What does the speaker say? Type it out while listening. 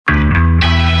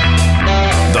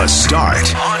The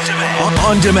Start.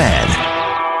 On demand.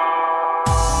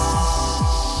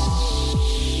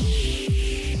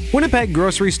 Winnipeg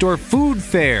grocery store Food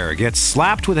Fair gets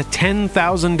slapped with a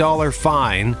 $10,000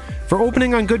 fine for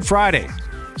opening on Good Friday.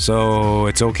 So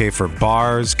it's okay for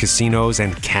bars, casinos,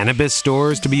 and cannabis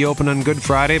stores to be open on Good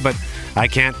Friday, but I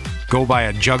can't go buy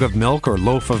a jug of milk or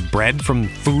loaf of bread from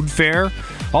Food Fair.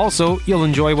 Also, you'll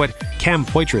enjoy what Cam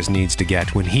Poitras needs to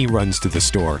get when he runs to the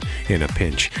store in a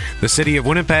pinch. The city of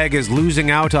Winnipeg is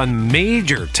losing out on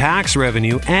major tax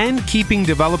revenue and keeping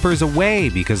developers away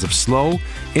because of slow,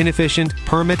 inefficient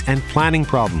permit and planning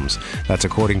problems. That's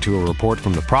according to a report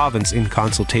from the province in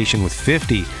consultation with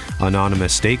 50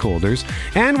 anonymous stakeholders.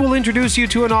 And we'll introduce you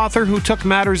to an author who took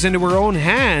matters into her own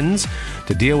hands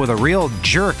to deal with a real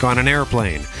jerk on an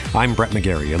airplane. I'm Brett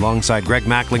McGarry, alongside Greg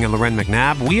Mackling and Loren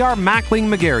McNabb. We are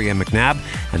Mackling, McGarry, and McNabb,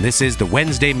 and this is the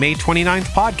Wednesday, May 29th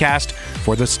podcast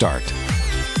for The Start.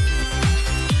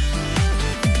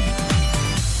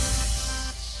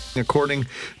 According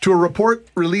to a report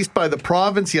released by the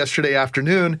province yesterday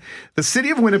afternoon, the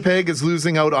city of Winnipeg is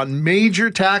losing out on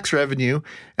major tax revenue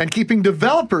and keeping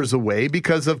developers away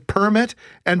because of permit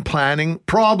and planning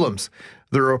problems.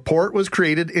 The report was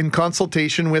created in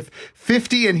consultation with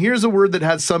 50, and here's a word that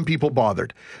has some people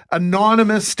bothered,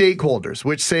 anonymous stakeholders,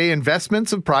 which say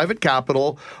investments of private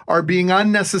capital are being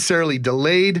unnecessarily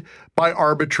delayed by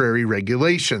arbitrary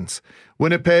regulations.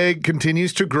 Winnipeg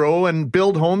continues to grow and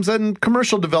build homes and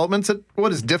commercial developments at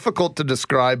what is difficult to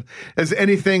describe as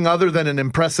anything other than an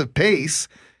impressive pace.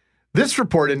 This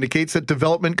report indicates that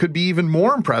development could be even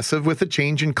more impressive with a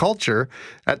change in culture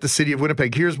at the city of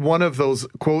Winnipeg. Here's one of those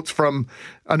quotes from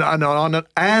an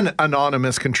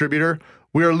anonymous contributor.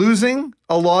 "We are losing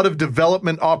a lot of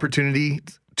development opportunities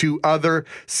to other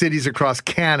cities across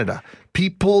Canada.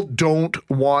 People don't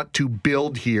want to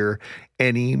build here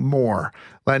anymore."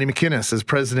 Lanny McInnes is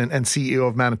president and CEO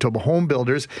of Manitoba Home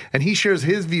Builders, and he shares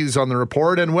his views on the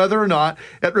report and whether or not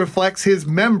it reflects his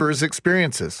members'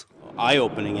 experiences.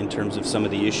 Eye-opening in terms of some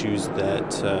of the issues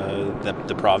that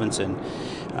the province and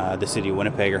the city of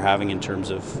Winnipeg are having in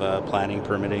terms of planning,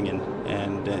 permitting,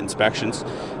 and inspections.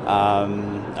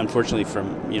 Unfortunately,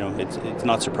 it's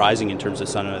not surprising in terms of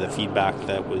some of the feedback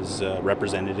that was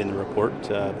represented in the report.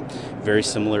 Very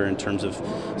similar in terms of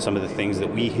some of the things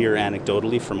that we hear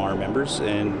anecdotally from our members,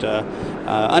 and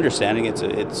understanding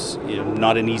it's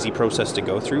not an easy process to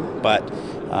go through, but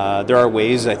there are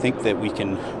ways, I think, that we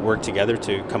can work together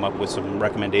to come up with some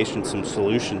recommendations, some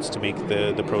solutions to make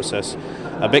the process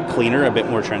a bit cleaner, a bit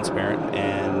more transparent,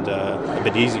 and a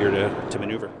bit easier to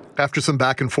maneuver. After some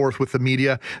back and forth with the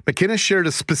media, McInnes shared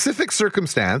a specific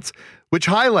circumstance which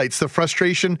highlights the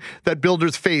frustration that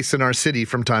builders face in our city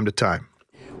from time to time.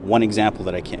 One example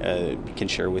that I can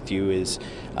share with you is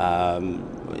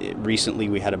recently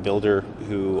we had a builder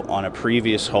who, on a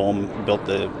previous home, built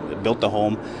the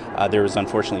home. There was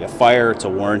unfortunately a fire. It's a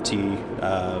warranty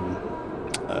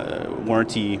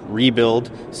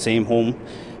rebuild. Same home,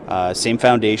 same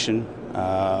foundation,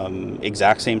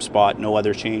 exact same spot, no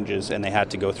other changes, and they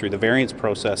had to go through the variance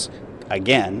process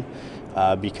again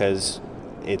because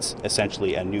it's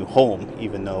essentially a new home,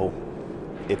 even though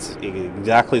it's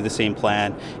exactly the same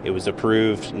plan. It was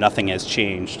approved. Nothing has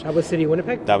changed. That was City of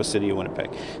Winnipeg? That was City of Winnipeg.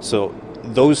 So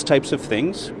those types of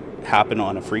things happen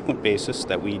on a frequent basis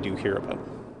that we do hear about.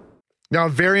 Now, a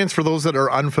variance, for those that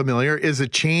are unfamiliar, is a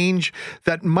change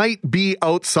that might be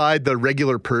outside the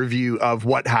regular purview of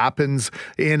what happens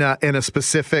in a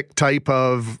specific type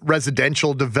of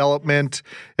residential development.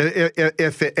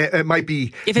 If it might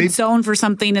be, if it's zoned for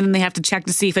something, and then they have to check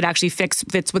to see if it actually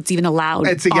fits what's even allowed.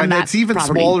 It's even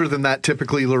property. Smaller than that.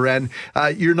 Typically, Loren,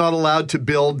 you're not allowed to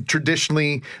build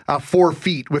traditionally 4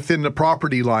 feet within the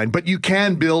property line, but you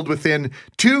can build within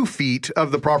 2 feet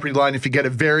of the property line if you get a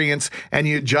variance and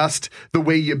you adjust the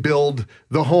way you build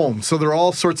the home. So there are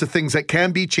all sorts of things that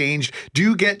can be changed,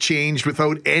 do get changed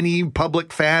without any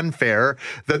public fanfare,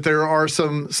 that there are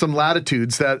some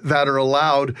latitudes that are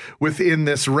allowed within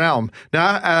this realm.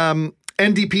 Now,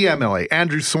 NDP MLA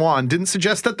Andrew Swan didn't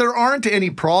suggest that there aren't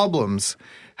any problems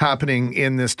happening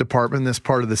in this department, this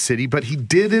part of the city, but he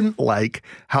didn't like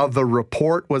how the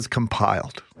report was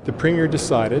compiled. The Premier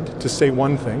decided to say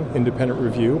one thing, independent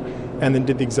review, and then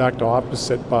did the exact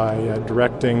opposite by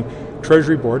directing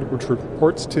Treasury Board, which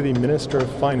reports to the Minister of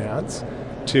Finance,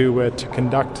 to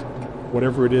conduct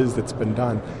whatever it is that's been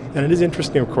done. And it is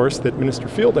interesting, of course, that Minister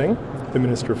Fielding, the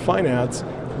Minister of Finance,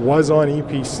 was on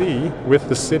EPC with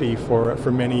the city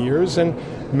for many years and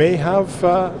may have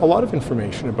a lot of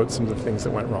information about some of the things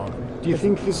that went wrong. Do you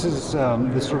think this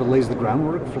sort of lays the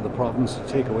groundwork for the province to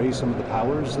take away some of the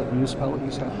powers that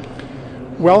municipalities have?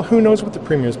 Well, who knows what the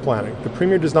Premier is planning? The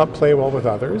Premier does not play well with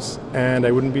others, and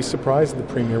I wouldn't be surprised if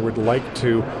the Premier would like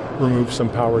to remove some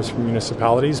powers from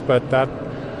municipalities, but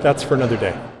that's for another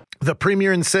day. The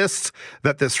Premier insists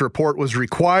that this report was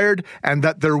required and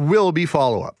that there will be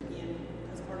follow-up.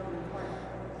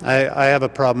 I have a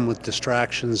problem with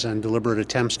distractions, and deliberate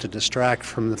attempts to distract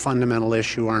from the fundamental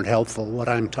issue aren't helpful. What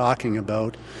I'm talking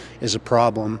about is a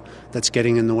problem that's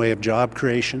getting in the way of job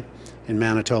creation in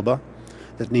Manitoba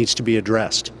that needs to be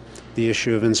addressed. The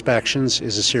issue of inspections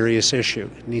is a serious issue.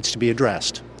 It needs to be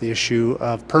addressed. The issue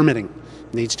of permitting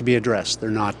needs to be addressed. They're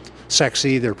not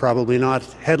sexy, they're probably not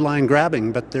headline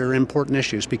grabbing, but they're important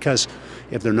issues, because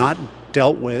if they're not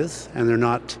dealt with and they're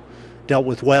not dealt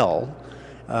with well,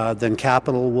 then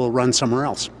capital will run somewhere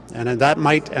else. And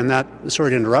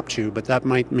sorry to interrupt you, but that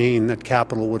might mean that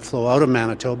capital would flow out of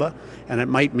Manitoba, and it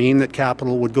might mean that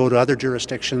capital would go to other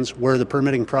jurisdictions where the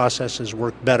permitting processes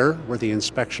work better, where the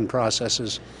inspection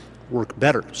processes work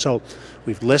better. So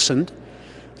we've listened.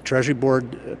 The Treasury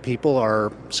Board people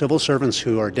are civil servants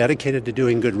who are dedicated to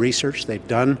doing good research. They've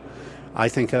done, I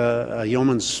think, a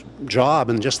yeoman's job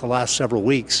in just the last several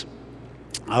weeks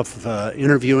of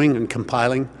interviewing and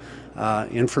compiling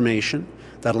information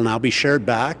that'll now be shared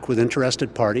back with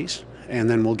interested parties, and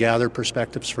then we'll gather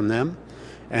perspectives from them,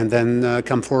 and then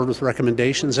come forward with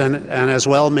recommendations, and as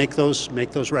well make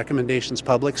those recommendations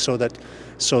public, so that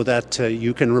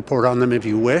you can report on them if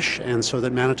you wish, and so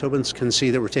that Manitobans can see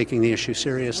that we're taking the issue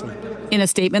seriously. In a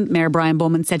statement, Mayor Brian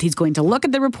Bowman said he's going to look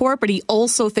at the report, but he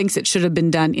also thinks it should have been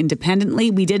done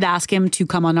independently. We did ask him to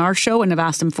come on our show and have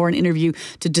asked him for an interview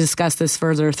to discuss this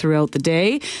further throughout the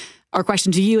day. Our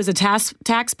question to you as a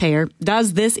taxpayer,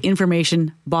 does this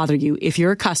information bother you if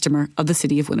you're a customer of the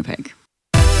City of Winnipeg?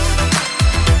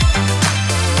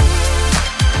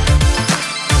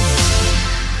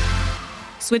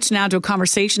 Switch now to a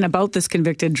conversation about this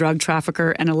convicted drug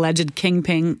trafficker and alleged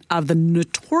kingpin of the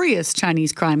notorious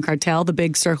Chinese crime cartel, the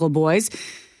Big Circle Boys.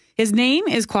 His name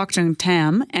is Kwok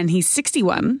Tam, and he's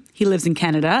 61. He lives in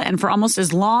Canada, and for almost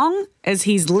as long as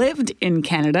he's lived in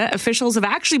Canada, officials have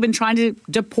actually been trying to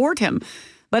deport him.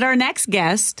 But our next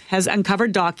guest has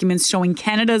uncovered documents showing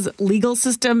Canada's legal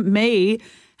system may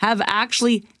have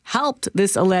actually helped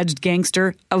this alleged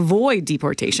gangster avoid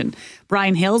deportation.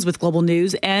 Brian Hills with Global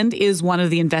News and is one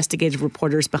of the investigative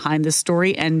reporters behind this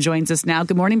story and joins us now.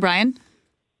 Good morning, Brian.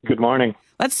 Good morning.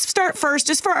 Let's start first,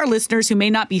 just for our listeners who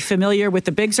may not be familiar with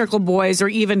the Big Circle Boys or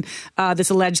even this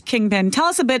alleged kingpin. Tell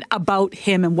us a bit about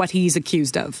him and what he's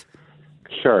accused of.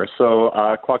 Sure. So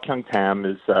Kwok Tam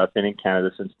has been in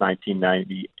Canada since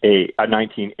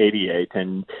 1988,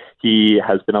 and he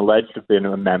has been alleged to have been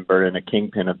a member and a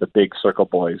kingpin of the Big Circle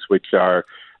Boys, which are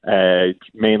a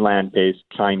mainland-based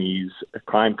Chinese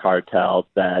crime cartel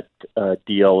that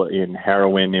deal in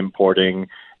heroin importing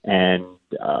and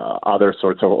other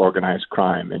sorts of organized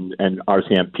crime. And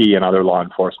RCMP and other law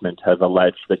enforcement have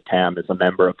alleged that Tam is a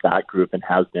member of that group and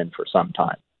has been for some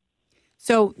time.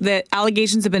 So the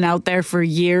allegations have been out there for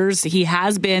years. He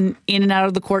has been in and out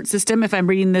of the court system, if I'm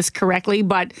reading this correctly,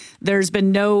 but there's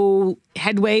been no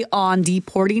headway on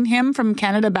deporting him from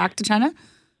Canada back to China?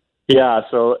 Yeah,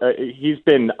 so he's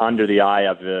been under the eye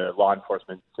of the law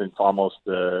enforcement since almost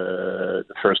the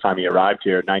first time he arrived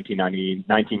here,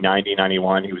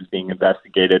 1990-91. He was being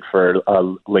investigated for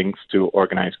links to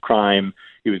organized crime.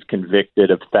 He was convicted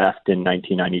of theft in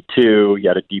 1992. He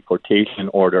had a deportation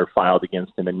order filed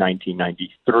against him in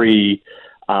 1993.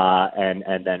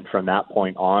 And then from that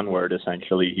point onward,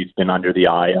 essentially, he's been under the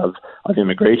eye of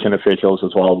immigration officials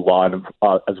as well as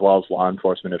law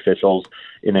enforcement officials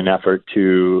in an effort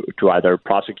to either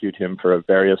prosecute him for a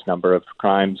various number of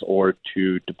crimes or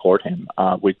to deport him,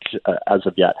 which as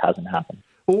of yet hasn't happened.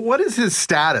 Well, what is his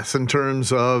status in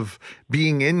terms of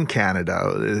being in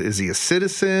Canada? Is he a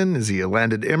citizen? Is he a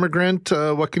landed immigrant?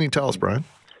 What can you tell us, Brian?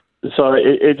 So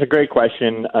it's a great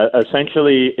question.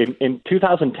 Essentially, in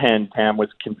 2010, Tam was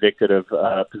convicted of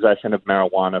possession of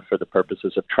marijuana for the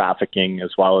purposes of trafficking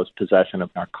as well as possession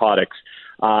of narcotics.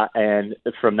 And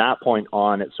from that point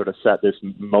on, it sort of set this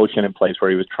motion in place where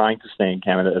he was trying to stay in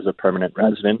Canada as a permanent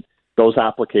resident. Those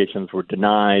applications were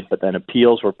denied, but then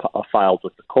appeals were filed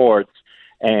with the courts.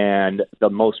 And the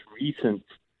most recent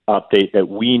update that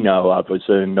we know of was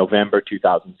in November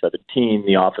 2017.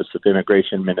 The Office of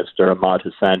Immigration Minister Ahmad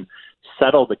Hussein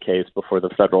settled the case before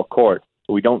the federal court.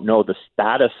 We don't know the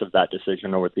status of that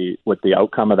decision or what the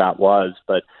outcome of that was,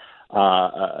 but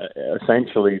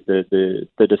essentially the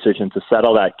decision to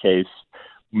settle that case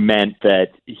meant that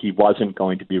he wasn't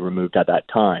going to be removed at that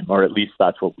time, or at least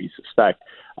that's what we suspect.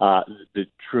 The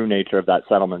true nature of that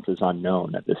settlement is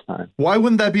unknown at this time. Why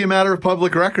wouldn't that be a matter of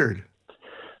public record?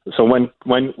 So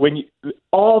when you,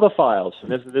 all the files,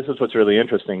 and this is what's really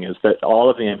interesting, is that all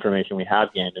of the information we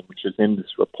have gained, and which is in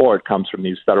this report, comes from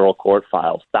these federal court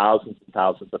files, thousands and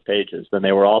thousands of pages. And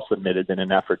they were all submitted in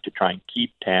an effort to try and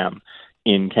keep TAM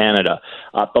in Canada.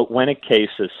 But when a case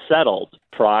is settled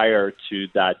prior to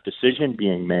that decision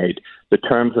being made, the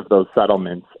terms of those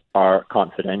settlements are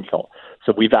confidential.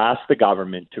 So we've asked the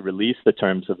government to release the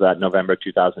terms of that November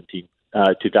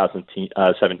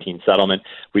 2017 settlement.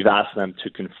 We've asked them to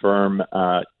confirm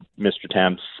Mr.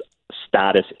 Tam's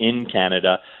status in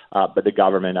Canada, but the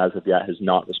government, as of yet, has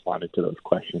not responded to those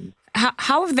questions.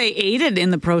 How have they aided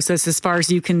in the process, as far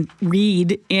as you can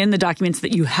read in the documents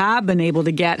that you have been able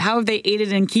to get? How have they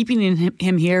aided in keeping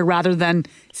him here rather than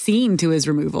seeing to his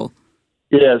removal?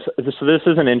 Yes, so this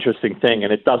is an interesting thing,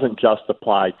 and it doesn't just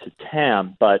apply to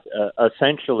Tam, but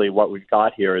essentially what we've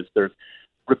got here is there's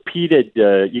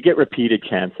you get repeated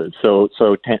chances. So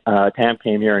Tam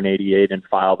came here in '88 and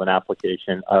filed an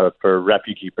application for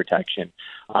refugee protection.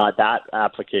 That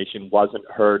application wasn't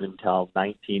heard until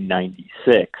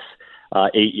 1996.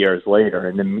 8 years later,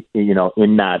 and then,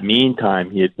 in that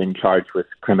meantime, he had been charged with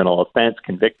criminal offense,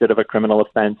 convicted of a criminal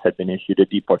offense, had been issued a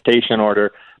deportation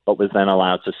order, but was then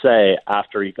allowed to say,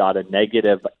 after he got a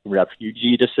negative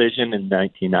refugee decision in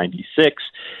 1996,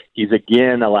 he's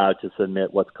again allowed to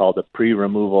submit what's called a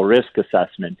pre-removal risk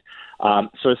assessment.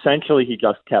 So essentially, he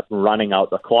just kept running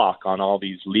out the clock on all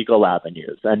these legal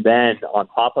avenues. And then on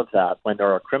top of that, when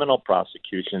there are criminal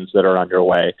prosecutions that are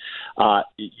underway,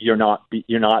 you're not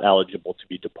eligible to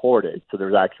be deported. So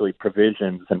there's actually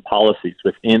provisions and policies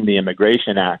within the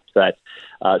Immigration Act that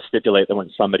stipulate that when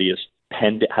somebody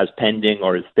has pending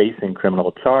or is facing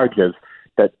criminal charges,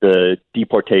 that the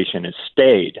deportation is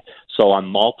stayed. So on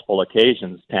multiple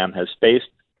occasions, Tam has faced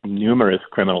numerous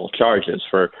criminal charges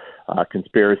for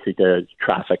conspiracy to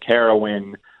traffic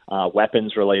heroin,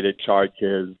 weapons-related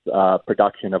charges,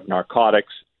 production of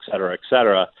narcotics, et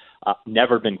cetera,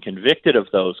 never been convicted of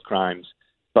those crimes,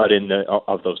 but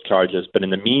of those charges. But in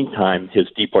the meantime, his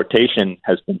deportation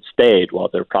has been stayed while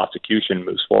their prosecution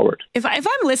moves forward. If I'm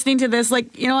listening to this,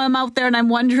 I'm out there and I'm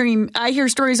wondering, I hear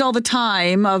stories all the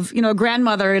time of, a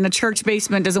grandmother in a church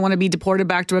basement doesn't want to be deported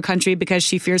back to a country because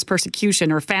she fears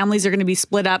persecution, or families are going to be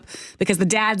split up because the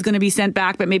dad's going to be sent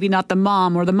back, but maybe not the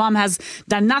mom, or the mom has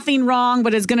done nothing wrong,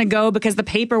 but is going to go because the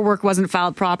paperwork wasn't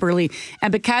filed properly.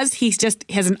 And because he just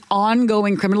has an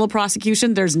ongoing criminal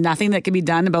prosecution, there's nothing that can be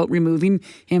done about removing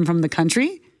him from the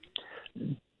country?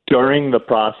 During the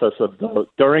process of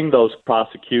during those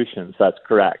prosecutions, that's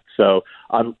correct. So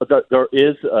there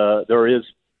is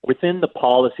within the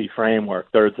policy framework,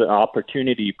 there's an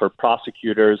opportunity for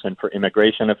prosecutors and for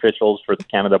immigration officials, for the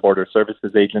Canada Border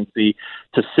Services Agency,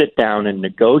 to sit down and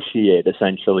negotiate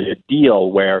essentially a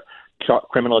deal where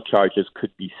criminal charges could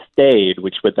be stayed,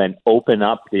 which would then open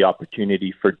up the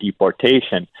opportunity for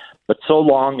deportation. But so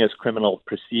long as criminal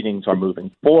proceedings are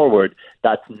moving forward,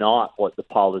 that's not what the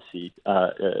policy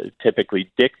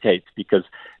typically dictates, because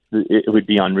it would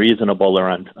be unreasonable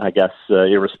or,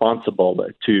 irresponsible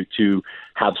to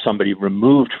have somebody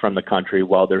removed from the country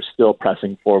while they're still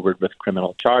pressing forward with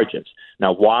criminal charges.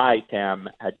 Now, why Tam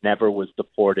never was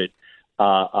deported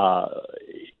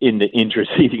in the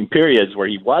interceding periods where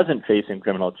he wasn't facing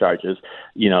criminal charges,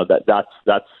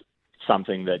 that's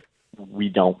something that we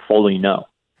don't fully know.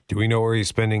 Do we know where he's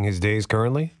spending his days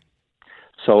currently?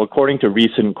 So according to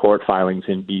recent court filings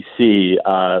in BC,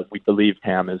 we believe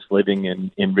Tam is living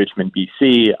in Richmond,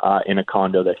 BC, in a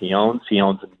condo that he owns. He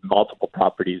owns multiple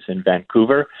properties in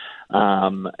Vancouver,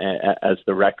 as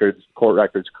the court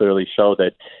records clearly show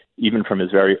that even from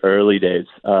his very early days,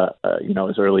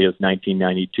 as early as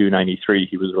 1992, 93,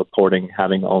 he was reporting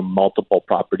having owned multiple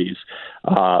properties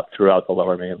throughout the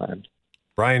Lower Mainland.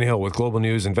 Brian Hill with Global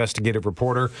News investigative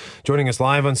reporter, joining us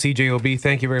live on CJOB.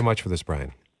 Thank you very much for this,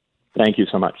 Brian. Thank you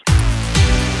so much.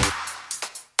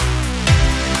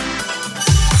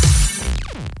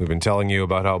 We've been telling you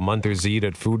about how Munther's Eat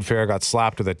at Food Fair got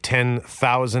slapped with a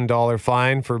 $10,000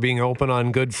 fine for being open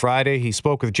on Good Friday. He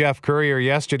spoke with Jeff Courier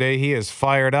yesterday. He is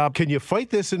fired up. Can you fight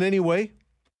this in any way?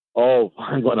 Oh,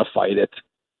 I'm going to fight it.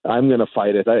 Even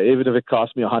if it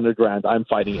costs me $100,000, I'm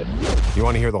fighting it. You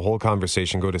want to hear the whole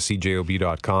conversation, go to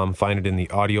cjob.com. Find it in the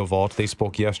audio vault. They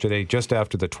spoke yesterday just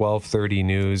after the 12:30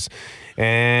 news.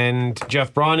 And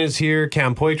Jeff Braun is here.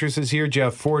 Cam Poitras is here.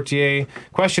 Jeff Fortier.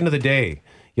 Question of the day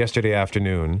yesterday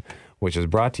afternoon, which is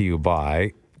brought to you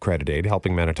by Credit Aid,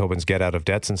 helping Manitobans get out of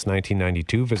debt since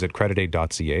 1992. Visit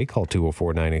creditaid.ca. Call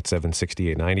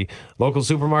 204-987-6890. Local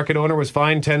supermarket owner was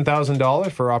fined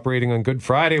 $10,000 for operating on Good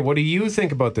Friday. What do you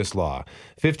think about this law?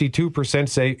 52%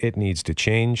 say it needs to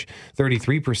change.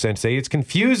 33% say it's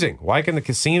confusing. Why can the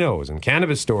casinos and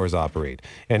cannabis stores operate?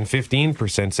 And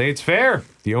 15% say it's fair.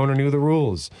 The owner knew the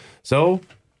rules. So,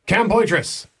 Cam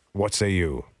Poitras, what say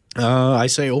you? I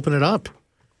say open it up.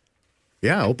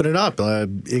 Yeah, open it up.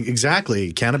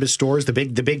 Exactly. Cannabis stores, the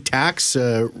big tax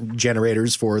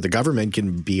generators for the government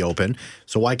can be open.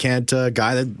 So why can't a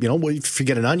guy that, if you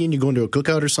get an onion, you go into a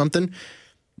cookout or something,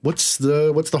 what's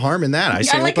the harm in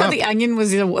that? I like how the onion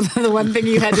was the one thing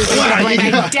you had to think of.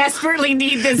 I desperately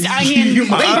need this onion.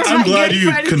 I'm glad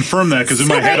you confirmed that, because in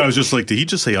my head I was just like, did he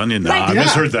just say onion? Nah, I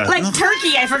misheard that. Like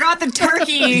turkey. I forgot the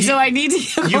turkey, so I need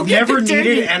to You've never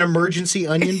needed an emergency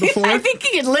onion before? I think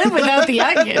you could live without the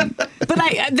onion. But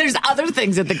there's other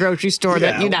things at the grocery store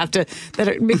that you'd have to...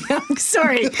 I'm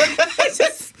sorry. I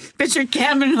just pictured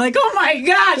Cameron like, oh my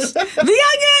gosh,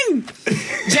 the onion!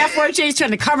 Jeff Forche's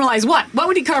trying to caramelize what? What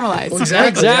would he caramelize?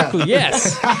 Exactly,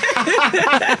 yes.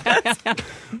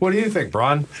 What do you think,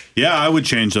 Bron? Yeah, I would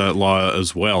change that law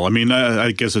as well. I mean,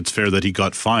 I guess it's fair that he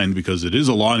got fined because it is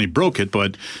a law and he broke it,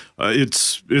 but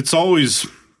it's always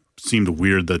seemed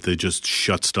weird that they just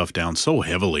shut stuff down so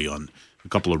heavily on a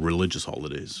couple of religious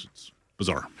holidays. It's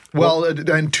bizarre. Well,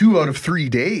 and 2 out of 3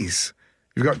 days.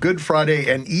 You've got Good Friday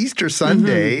and Easter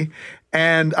Sunday. Mm-hmm.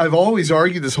 And I've always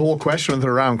argued this whole question with it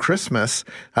around Christmas.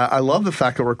 I love the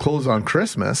fact that we're closed on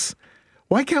Christmas.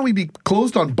 Why can't we be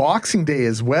closed on Boxing Day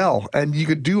as well? And you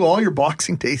could do all your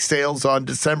Boxing Day sales on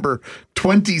December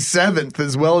 27th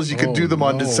as well as you could do them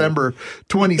on December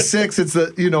 26th. It's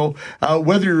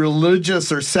whether you're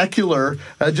religious or secular,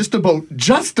 just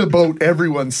about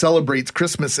everyone celebrates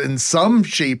Christmas in some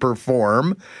shape or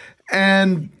form.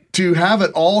 And to have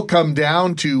it all come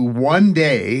down to one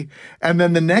day, and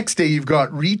then the next day you've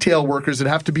got retail workers that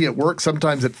have to be at work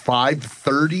sometimes at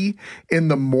 5:30 in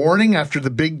the morning after the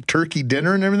big turkey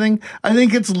dinner and everything. I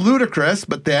think it's ludicrous.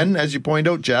 But then, as you point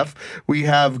out, Jeff, we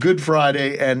have Good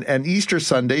Friday and Easter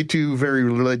Sunday, 2 very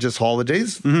religious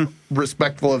holidays,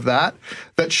 respectful of that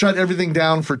shut everything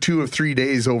down for 2 or 3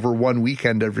 days over one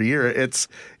weekend every year. It's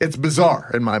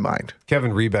bizarre in my mind.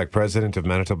 Kevin Rebeck, president of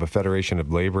Manitoba Federation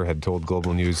of Labor, had told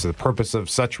Global News the purpose of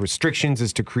such restrictions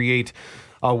is to create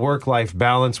a work-life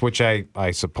balance, which I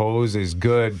suppose is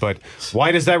good. But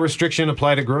why does that restriction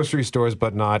apply to grocery stores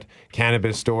but not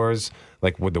cannabis stores?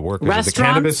 Like, would the workers at the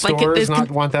cannabis stores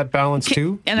not want that balance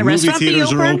too? And the restaurant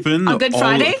theaters are open on Good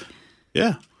Friday?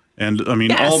 Yeah. And I mean,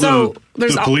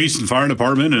 the police and fire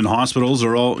department and hospitals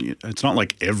are all, it's not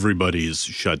like everybody's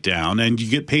shut down, and you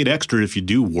get paid extra if you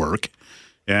do work.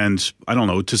 And I don't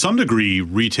know, to some degree,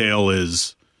 retail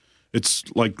it's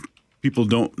like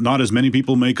not as many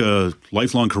people make a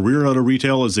lifelong career out of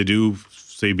retail as they do,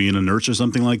 say, being a nurse or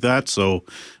something like that. So,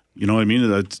 you know what I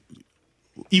mean?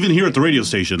 Even here at the radio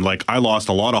station, like, I lost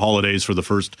a lot of holidays for the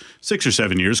first 6 or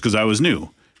 7 years because I was new.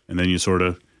 And then you sort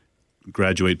of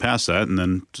graduate past that, and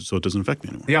then so it doesn't affect me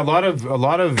anymore. Yeah, a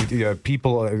lot of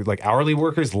people, like hourly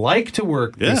workers, like to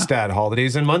work the stat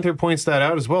holidays, and Munther points that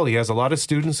out as well. He has a lot of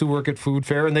students who work at Food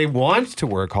Fair, and they want to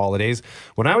work holidays.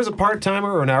 When I was a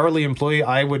part-timer or an hourly employee,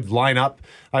 I would line up.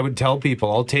 I would tell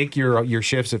people, I'll take your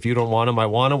shifts if you don't want them. I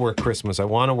want to work Christmas. I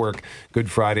want to work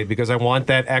Good Friday because I want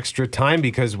that extra time,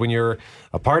 because when you're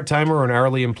a part-timer or an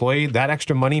hourly employee, that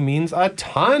extra money means a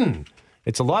ton.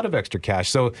 It's a lot of extra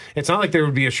cash. So it's not like there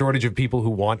would be a shortage of people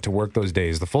who want to work those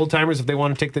days. The full-timers, if they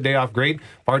want to take the day off, great.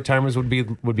 Part-timers would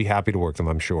be happy to work them,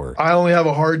 I'm sure. I only have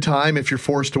a hard time if you're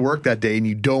forced to work that day and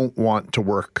you don't want to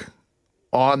work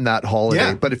on that holiday.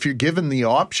 Yeah. But if you're given the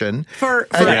option for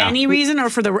any reason, or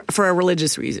for a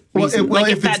religious reason.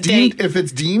 If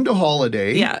it's deemed a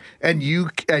holiday, and you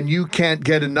can't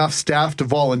get enough staff to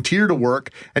volunteer to work,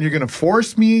 and you're going to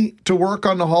force me to work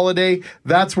on the holiday,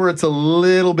 that's where it's a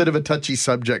little bit of a touchy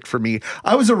subject for me.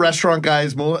 I was a restaurant guy,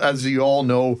 as you all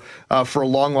know, for a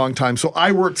long, long time. So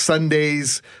I worked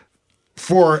Sundays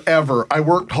forever. I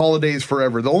worked holidays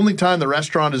forever. The only time the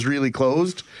restaurant is really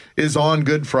closed is on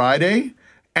Good Friday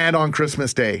and on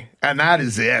Christmas Day. And that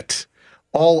is it.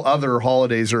 All other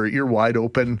holidays you're wide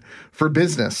open for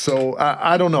business. So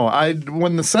I don't know.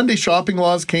 When the Sunday shopping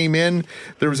laws came in,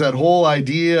 there was that whole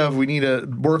idea of we need a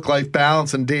work-life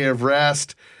balance and day of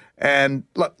rest. And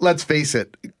let's face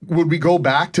it, would we go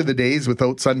back to the days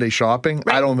without Sunday shopping?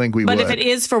 Right. I don't think we would. But if it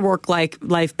is for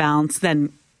work-life balance,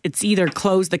 then it's either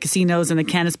close the casinos and the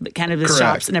cannabis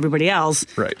shops and everybody else,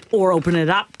 or open it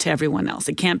up to everyone else.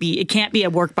 It can't be a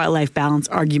work by life balance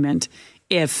argument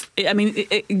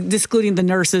excluding the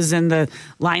nurses and the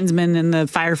linesmen and the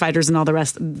firefighters and all the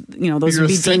rest, those would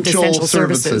be deemed essential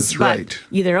services. Right. But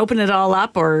either open it all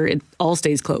up or it all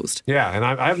stays closed. Yeah, and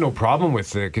I have no problem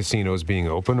with the casinos being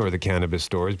open or the cannabis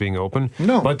stores being open.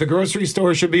 No. But the grocery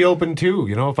store should be open too.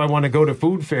 If I want to go to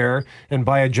Food Fair and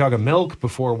buy a jug of milk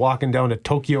before walking down to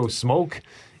Tokyo Smoke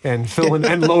and filling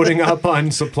and loading up on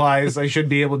supplies, I should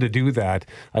be able to do that.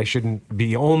 I shouldn't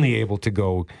be only able to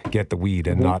go get the weed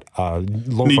and not loaf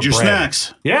Need of your bread.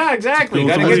 Snacks. Yeah, exactly.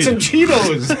 Got to get some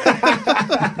Cheetos.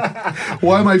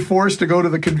 Why am I forced to go to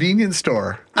the convenience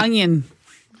store? Onion.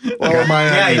 Oh, my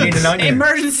Yeah, you need onions. an onion.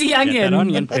 Emergency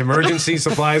onion. Emergency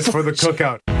supplies for the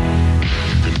cookout.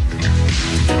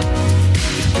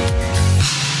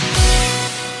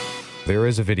 There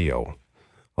is a video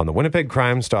on the Winnipeg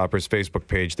Crime Stoppers Facebook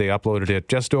page. They uploaded it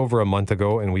just over a month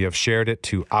ago, and we have shared it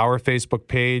to our Facebook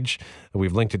page.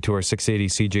 We've linked it to our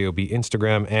 680 CJOB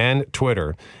Instagram and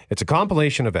Twitter. It's a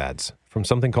compilation of ads from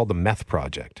something called the Meth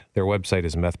Project. Their website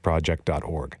is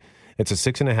methproject.org. It's a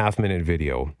 6.5-minute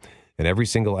video, and every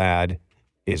single ad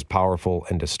is powerful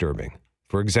and disturbing.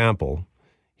 For example,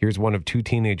 here's one of two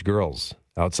teenage girls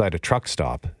outside a truck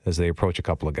stop as they approach a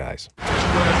couple of guys.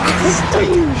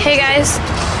 Hey guys,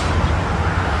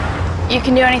 you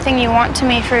can do anything you want to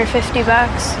me for $50.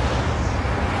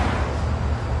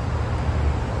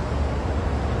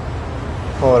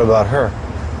 Well, what about her?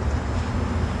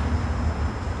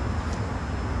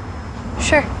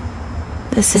 Sure.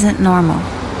 This isn't normal.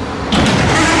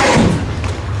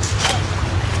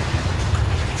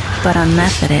 But on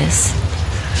meth it is.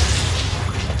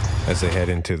 As they head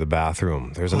into the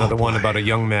bathroom, there's another one about a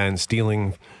young man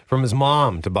stealing from his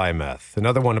mom to buy meth.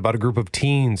 Another one about a group of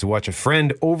teens who watch a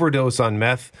friend overdose on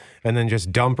meth and then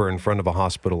just dump her in front of a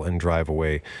hospital and drive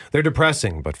away. They're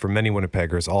depressing, but for many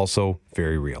Winnipeggers, also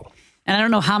very real. And I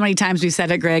don't know how many times we've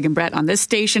said it, Greg and Brett, on this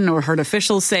station or heard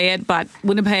officials say it, but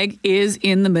Winnipeg is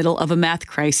in the middle of a meth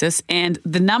crisis. And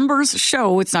the numbers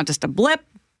show it's not just a blip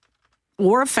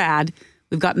or a fad.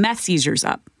 We've got meth seizures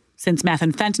up. Since meth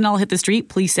and fentanyl hit the street,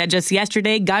 police said just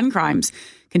yesterday, gun crimes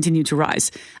continue to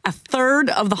rise. A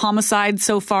third of the homicides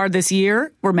so far this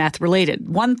year were meth-related.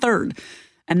 1/3.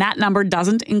 And that number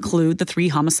doesn't include the 3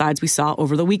 homicides we saw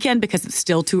over the weekend because it's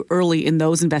still too early in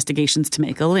those investigations to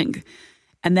make a link.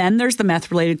 And then there's the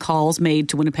meth-related calls made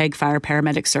to Winnipeg Fire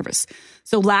Paramedic Service.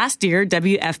 So last year,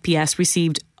 WFPS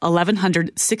received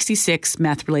 1,166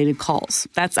 meth-related calls.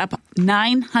 That's up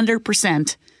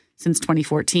 900% since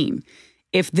 2014.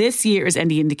 If this year is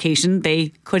any indication,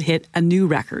 they could hit a new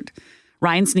record.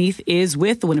 Ryan Sneath is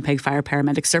with the Winnipeg Fire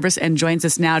Paramedic Service and joins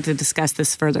us now to discuss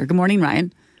this further. Good morning,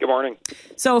 Ryan. Good morning.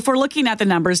 So if we're looking at the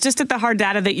numbers, just at the hard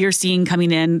data that you're seeing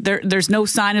coming in, there's no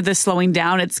sign of this slowing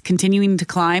down. It's continuing to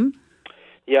climb?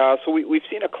 Yeah, so we've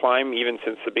seen a climb even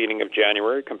since the beginning of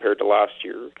January compared to last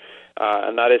year,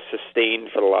 and that is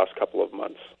sustained for the last couple of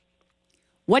months.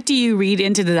 What do you read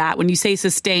into that when you say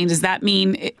sustained? Does that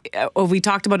mean, have we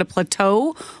talked about a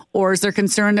plateau, or is there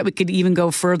concern that we could even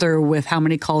go further with how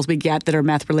many calls we get that are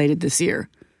meth-related this year?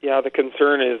 Yeah, the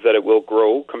concern is that it will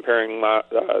grow comparing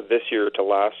this year to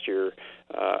last year.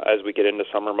 As we get into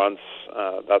summer months,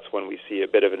 that's when we see a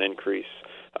bit of an increase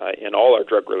in all our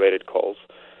drug-related calls.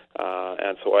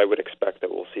 And so I would expect that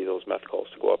we'll see those meth calls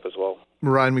to go up as well.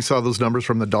 Ryan, we saw those numbers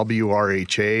from the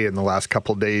WRHA in the last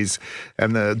couple of days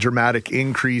and the dramatic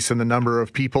increase in the number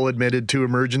of people admitted to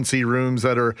emergency rooms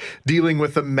that are dealing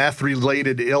with a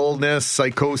meth-related illness,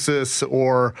 psychosis,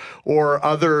 or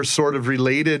other sort of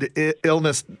related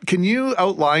illness. Can you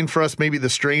outline for us maybe the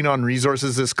strain on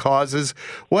resources this causes?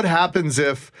 What happens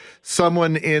if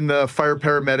someone in the fire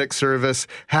paramedic service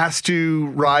has to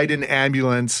ride an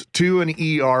ambulance to an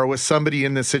ER with somebody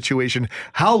in this situation?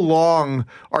 How long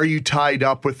are you tied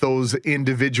up with those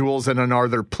individuals, and are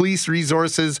there police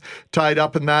resources tied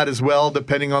up in that as well,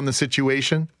 depending on the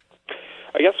situation?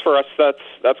 I guess for us,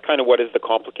 that's kind of what is the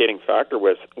complicating factor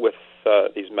with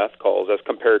these meth calls as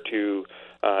compared to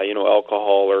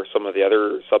alcohol or some of the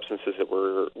other substances that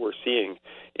we're seeing,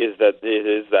 is that it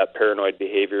is that paranoid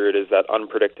behavior, it is that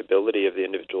unpredictability of the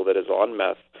individual that is on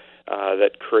meth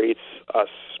that creates us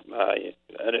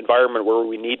an environment where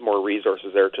we need more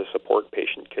resources there to support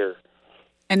patient care.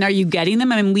 And are you getting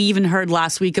them? I mean, we even heard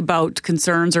last week about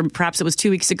concerns, or perhaps it was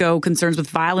 2 weeks ago, concerns with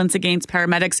violence against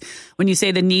paramedics. When you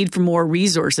say the need for more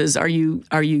resources, are you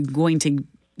going to,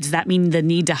 does that mean the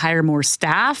need to hire more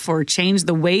staff or change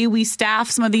the way we staff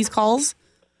some of these calls?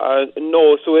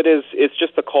 No, so it's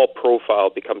just the call profile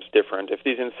becomes different. If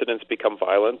these incidents become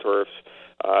violent, or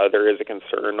if there is a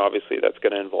concern, obviously that's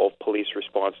going to involve police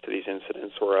response to these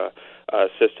incidents or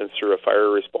assistance through a fire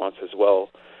response as well.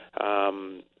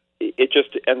 it just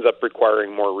ends up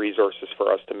requiring more resources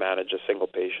for us to manage a single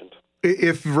patient.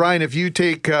 If you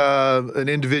take an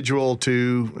individual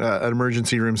to an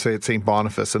emergency room, say at St.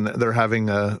 Boniface, and they're having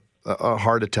a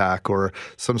heart attack or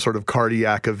some sort of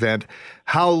cardiac event,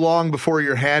 how long before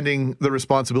you're handing the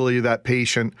responsibility of that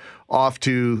patient off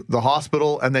to the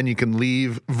hospital and then you can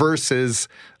leave versus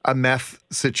a meth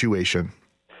situation?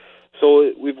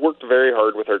 So we've worked very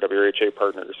hard with our WHA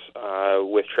partners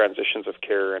with transitions of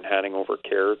care and handing over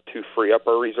care to free up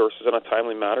our resources in a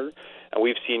timely manner. And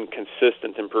we've seen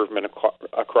consistent improvement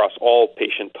across all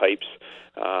patient types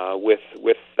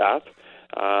with that.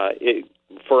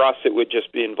 For us, it would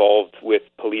just be involved with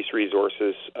police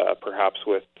resources, perhaps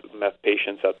with meth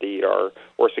patients at the ER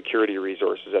or security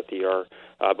resources at the ER.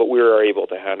 But we are able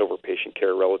to hand over patient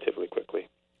care relatively quickly.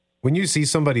 When you see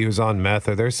somebody who's on meth,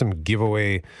 are there some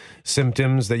giveaway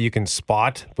symptoms that you can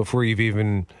spot before you've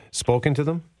even spoken to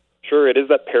them? Sure, it is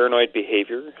that paranoid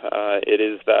behavior. It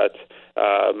is that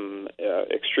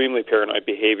extremely paranoid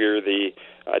behavior, the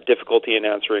difficulty in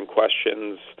answering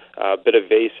questions, a bit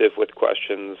evasive with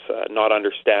questions, not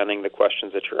understanding the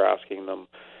questions that you're asking them.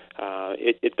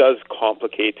 It does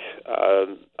complicate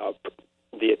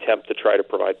the attempt to try to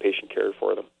provide patient care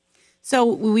for them. So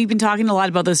we've been talking a lot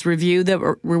about this review that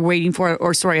we're waiting for,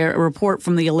 a report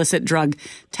from the illicit drug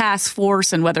task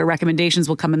force and whether recommendations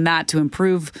will come in that to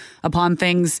improve upon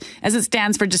things as it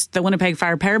stands for just the Winnipeg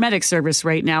Fire Paramedic Service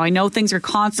right now. I know things are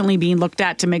constantly being looked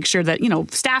at to make sure that,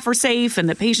 staff are safe and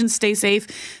that patients stay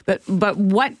safe. But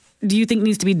what do you think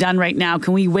needs to be done right now?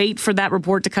 Can we wait for that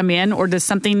report to come in, or does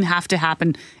something have to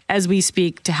happen as we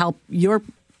speak to help your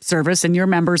service and your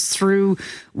members through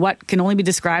what can only be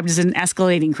described as an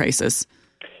escalating crisis?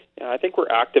 Yeah, I think we're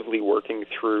actively working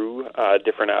through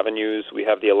different avenues. We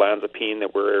have the olanzapine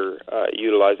that we're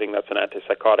utilizing. That's an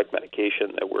antipsychotic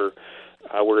medication that we're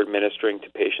administering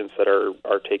to patients that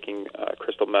are taking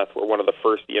crystal meth. We're one of the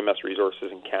first EMS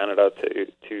resources in Canada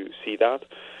to see that.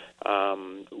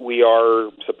 We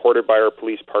are supported by our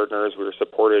police partners. We were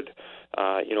supported,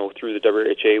 through the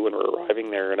WHA when we're arriving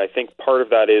there. And I think part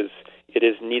of that is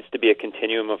needs to be a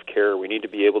continuum of care. We need to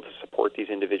be able to support these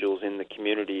individuals in the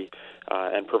community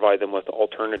and provide them with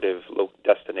alternative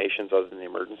destinations other than the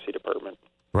emergency department.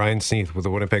 Ryan Sneath with the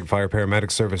Winnipeg Fire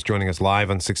Paramedic Service joining us live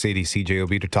on 680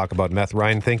 CJOB to talk about meth.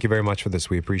 Ryan, thank you very much for this.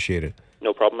 We appreciate it.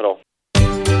 No problem at all.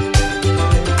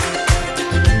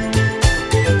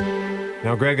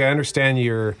 Now, Greg, I understand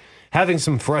you're having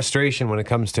some frustration when it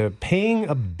comes to paying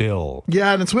a bill.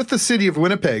 Yeah, and it's with the city of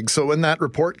Winnipeg. So when that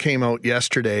report came out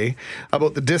yesterday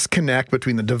about the disconnect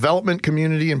between the development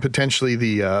community and potentially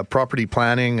the property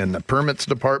planning and the permits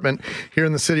department here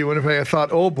in the city of Winnipeg, I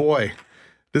thought, oh boy,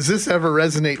 does this ever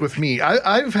resonate with me?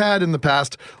 I've had in the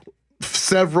past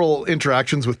several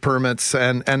interactions with permits,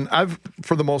 and I've,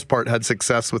 for the most part, had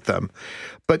success with them.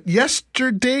 But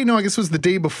yesterday, I guess it was the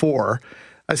day before,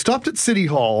 I stopped at City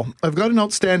Hall. I've got an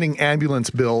outstanding ambulance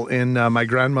bill in my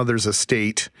grandmother's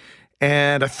estate,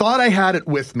 and I thought I had it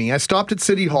with me. I stopped at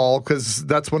City Hall because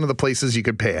that's one of the places you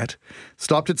could pay it.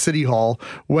 Stopped at City Hall,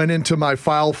 went into my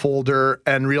file folder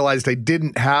and realized I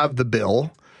didn't have the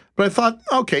bill. But I thought,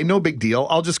 okay, no big deal.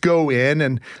 I'll just go in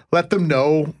and let them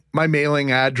know my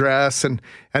mailing address and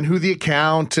who the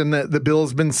account and the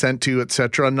bill's been sent to, et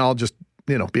cetera, and I'll just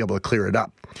be able to clear it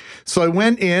up. So I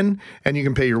went in, and you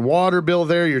can pay your water bill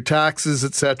there, your taxes,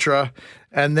 etc.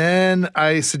 And then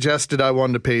I suggested I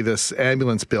wanted to pay this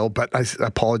ambulance bill, but I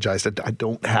apologized. I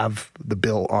don't have the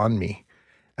bill on me.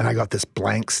 And I got this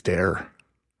blank stare.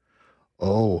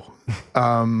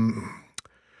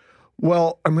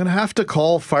 Well, I'm going to have to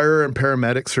call Fire and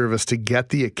Paramedic Service to get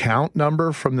the account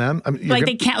number from them.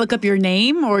 They can't look up your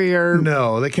name or your...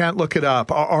 No, they can't look it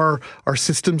up. Our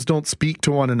systems don't speak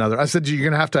to one another. I said, you're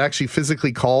going to have to actually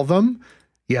physically call them?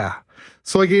 Yeah.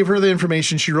 So I gave her the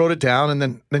information. She wrote it down,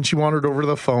 and then she wandered over to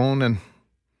the phone and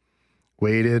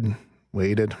waited.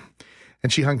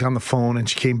 And she hung down the phone, and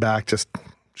she came back just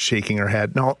shaking her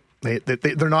head. No,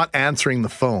 they're not answering the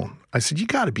phone. I said, you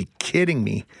got to be kidding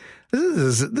me.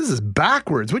 This is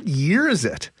backwards. What year is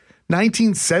it?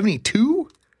 1972?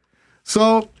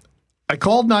 So I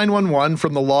called 911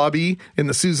 from the lobby in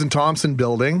the Susan Thompson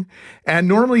building, and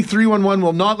normally 311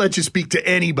 will not let you speak to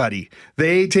anybody.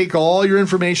 They take all your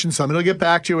information, somebody will get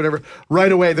back to you, whatever.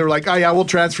 Right away, they're like, oh yeah, we'll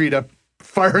transfer you to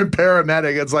Fire and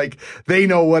Paramedic. It's like they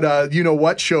know what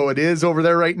what show it is over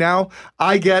there right now.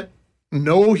 I get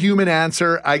no human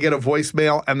answer. I get a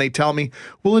voicemail, and they tell me,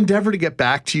 we'll endeavor to get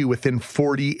back to you within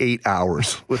 48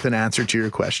 hours with an answer to your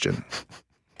question.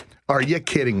 Are you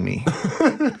kidding me?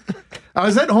 I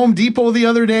was at Home Depot the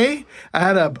other day. I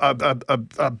had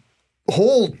a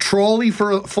whole trolley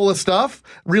full of stuff.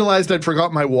 Realized I'd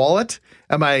forgot my wallet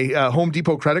and my Home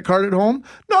Depot credit card at home.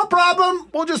 No problem.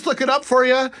 We'll just look it up for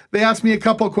you. They asked me a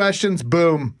couple questions.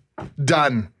 Boom.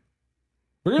 Done.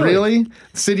 Really?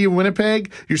 City of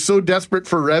Winnipeg, you're so desperate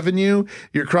for revenue.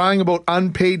 You're crying about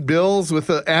unpaid bills with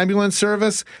the ambulance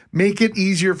service. Make it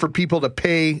easier for people to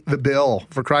pay the bill,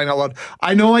 for crying out loud.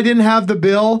 I know I didn't have the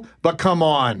bill, but come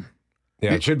on.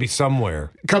 Yeah, it should be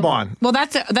somewhere. Come on. Well,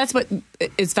 that's what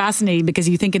is fascinating, because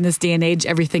you think in this day and age,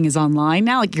 everything is online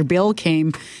now. Like your bill came,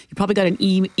 you probably got an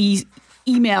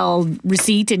email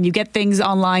receipt, and you get things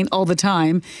online all the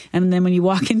time. And then when you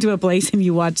walk into a place and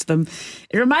you watch them,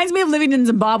 it reminds me of living in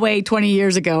Zimbabwe 20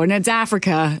 years ago, and it's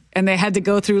Africa, and they had to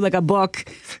go through like a book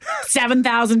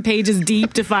 7,000 pages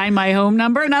deep to find my home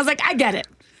number. And I was like, I get it.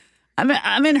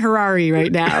 I'm in Harare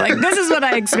right now. Like, this is what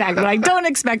I expect, but I don't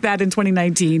expect that in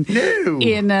 2019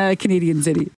 in a Canadian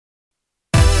city.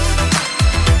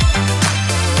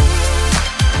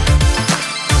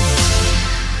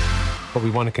 But we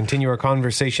want to continue our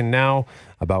conversation now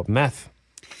about meth.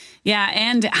 Yeah,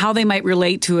 and how they might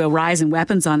relate to a rise in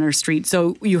weapons on our street.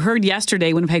 So you heard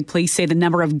yesterday Winnipeg police say the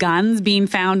number of guns being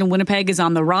found in Winnipeg is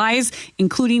on the rise,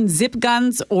 including zip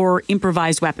guns or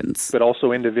improvised weapons. But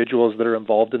also individuals that are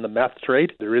involved in the meth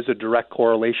trade. There is a direct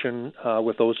correlation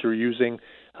with those who are using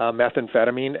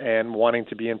methamphetamine and wanting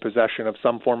to be in possession of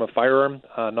some form of firearm,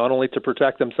 not only to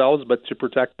protect themselves, but to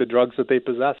protect the drugs that they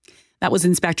possess. That was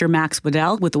Inspector Max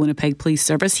Waddell with the Winnipeg Police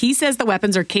Service. He says the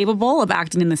weapons are capable of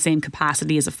acting in the same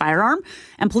capacity as a firearm,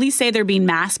 and police say they're being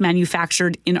mass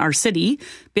manufactured in our city,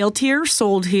 built here,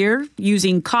 sold here,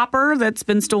 using copper that's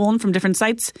been stolen from different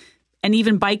sites, and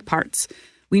even bike parts.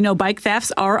 We know bike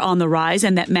thefts are on the rise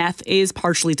and that meth is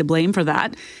partially to blame for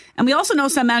that. And we also know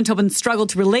some Manitobans struggle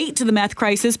to relate to the meth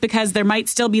crisis because there might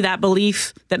still be that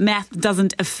belief that meth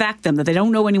doesn't affect them, that they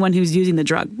don't know anyone who's using the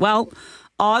drug. Well,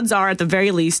 odds are, at the very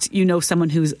least, you know someone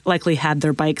who's likely had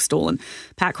their bike stolen.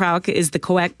 Pat Krauk is the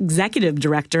co-executive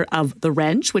director of The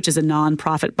Wrench, which is a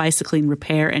non-profit bicycling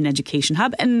repair and education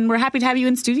hub. And we're happy to have you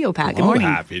in studio, Pat. Good morning.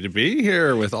 Happy to be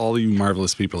here with all you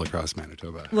marvelous people across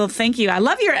Manitoba. Well, thank you. I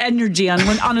love your energy on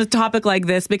a topic like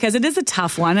this, because it is a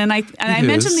tough one. And I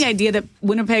mentioned the idea that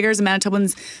Winnipeggers and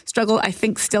Manitobans struggle, I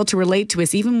think, still to relate to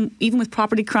us, even with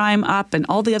property crime up and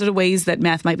all the other ways that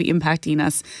meth might be impacting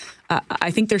us.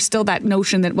 I think there's still that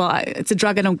notion that, well, it's a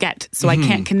drug I don't get, so I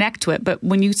can't connect to it. But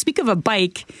when you speak of a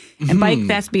bike and bike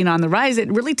theft being on the rise, it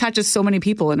really touches so many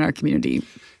people in our community.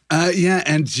 Yeah,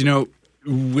 and,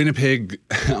 Winnipeg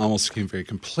almost became very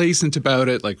complacent about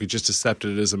it. Like, we just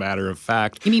accepted it as a matter of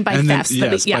fact. You mean bike theft?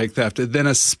 Yes, bike theft. And then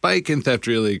a spike in theft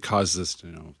really causes us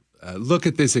to, look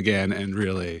at this again and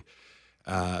really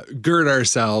gird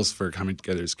ourselves for coming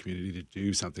together as a community to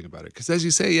do something about it. Because as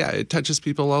you say, it touches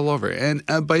people all over. And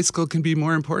a bicycle can be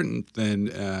more important than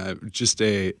just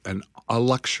a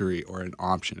luxury or an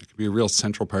option. It can be a real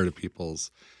central part of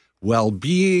people's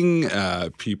well-being,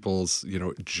 people's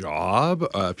job,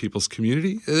 people's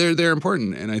community. They're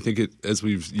important, and I think as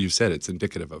you've said, it's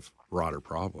indicative of broader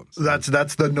problems.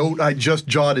 That's the note I just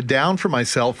jotted down for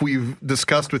myself. We've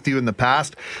discussed with you in the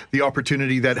past the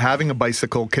opportunity that having a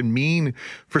bicycle can mean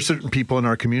for certain people in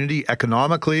our community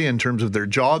economically in terms of their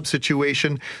job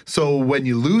situation. So when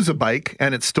you lose a bike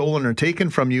and it's stolen or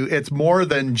taken from you, it's more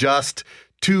than just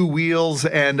two wheels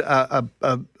and a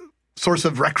source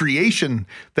of recreation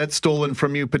that's stolen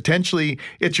from you. Potentially,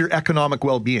 it's your economic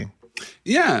well-being.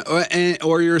 Yeah,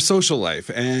 or your social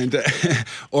life, and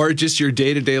or just your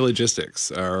day-to-day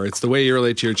logistics, or it's the way you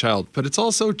relate to your child. But it's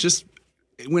also just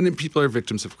when people are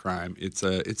victims of crime, it's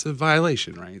a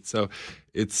violation, right? So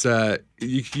it's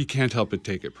you can't help but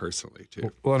take it personally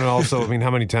too. Well, and also,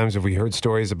 how many times have we heard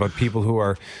stories about people who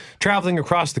are traveling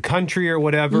across the country or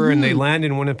whatever, and they land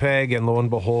in Winnipeg, and lo and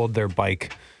behold, their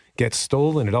bike gets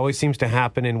stolen. It always seems to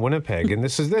happen in Winnipeg, and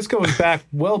this goes back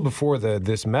well before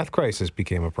this meth crisis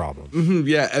became a problem.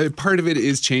 Yeah, part of it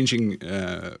is changing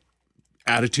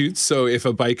attitudes. So if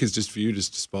a bike is just viewed as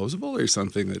disposable or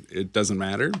something that it doesn't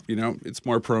matter, it's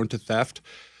more prone to theft.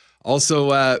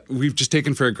 Also, we've just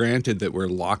taken for granted that we're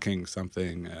locking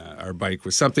our bike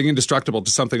with something indestructible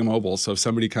to something immobile. So if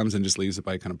somebody comes and just leaves a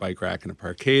bike on a bike rack in a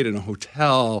parkade in a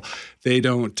hotel, they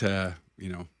don't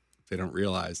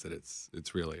realize that it's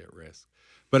really at risk.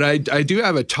 But I do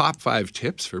have a top 5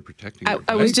 tips for protecting your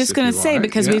bikes. I was just going to say,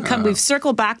 because we've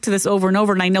circled back to this over and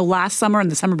over, and I know last summer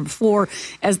and the summer before,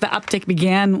 as the uptick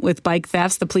began with bike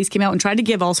thefts, the police came out and tried to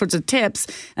give all sorts of tips,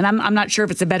 and I'm not sure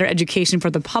if it's a better education for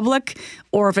the public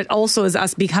or if it also is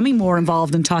us becoming more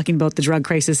involved in talking about the drug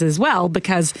crisis as well,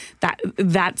 because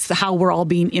that's how we're all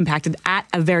being impacted at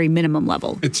a very minimum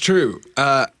level. It's true.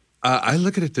 I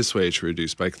look at it this way to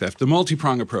reduce bike theft. The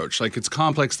multi-prong approach, like it's a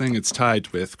complex thing. It's tied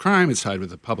with crime. It's tied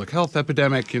with a public health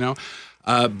epidemic,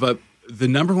 But the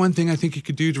number one thing I think you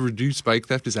could do to reduce bike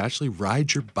theft is actually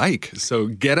ride your bike. So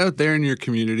get out there in your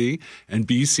community and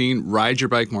be seen. Ride your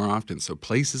bike more often. So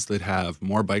places that have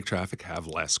more bike traffic have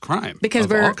less crime. Because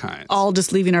we're all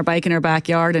just leaving our bike in our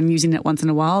backyard and using it once in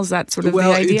a while. Is that sort of the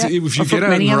idea? If you get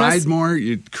out and ride more,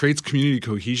 it creates community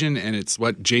cohesion, and it's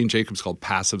what Jane Jacobs called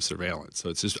passive surveillance. So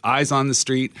it's just eyes on the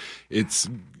street.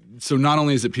 So not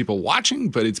only is it people watching,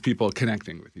 but it's people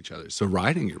connecting with each other. So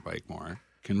riding your bike more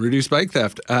can reduce bike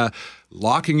theft.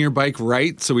 Locking your bike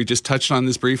right. So we just touched on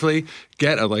this briefly.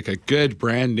 Get a good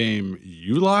brand name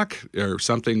U-lock or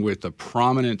something with a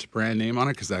prominent brand name on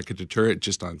it, because that could deter it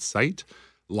just on sight.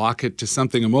 Lock it to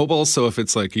something immobile. So if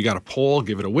it's like you got a pole,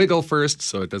 give it a wiggle first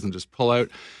so it doesn't just pull out.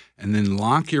 And then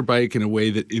lock your bike in a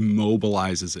way that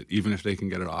immobilizes it, even if they can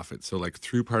get it off it. So like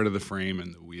through part of the frame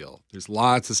and the wheel. There's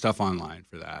lots of stuff online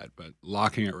for that, but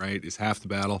locking it right is half the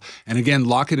battle. And again,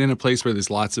 lock it in a place where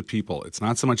there's lots of people. It's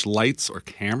not so much lights or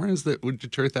cameras that would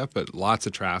deter theft, but lots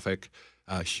of traffic,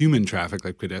 human traffic,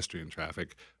 like pedestrian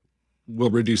traffic,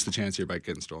 will reduce the chance of your bike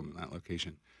getting stolen in that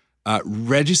location.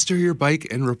 Register your bike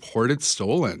and report it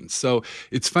stolen. So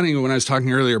it's funny, when I was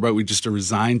talking earlier about we just are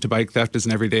resigned to bike theft as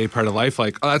an everyday part of life,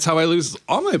 like, that's how I lose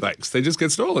all my bikes. They just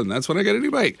get stolen. That's when I get a new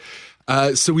bike.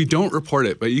 So we don't report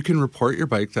it, but you can report your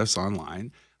bike thefts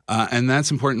online. And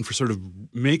that's important for sort of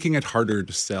making it harder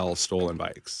to sell stolen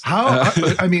bikes. How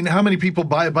many people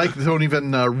buy a bike that don't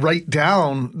even write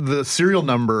down the serial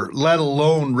number, let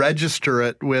alone register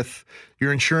it with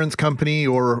your insurance company,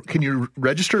 or can you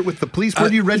register it with the police? Where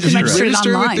do you register it?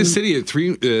 Register with the city at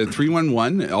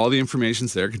 311. All the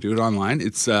information's there. You can do it online.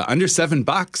 It's under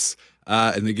 $7.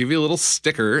 And they give you a little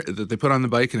sticker that they put on the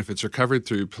bike, and if it's recovered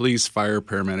through police, fire,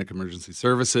 paramedic, emergency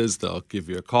services, they'll give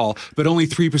you a call. But only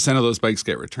 3% of those bikes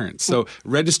get returned. So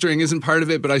registering isn't part of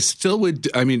it, but I still would,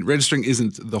 registering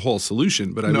isn't the whole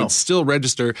solution, but I would still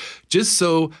register just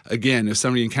so, again, if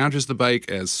somebody encounters the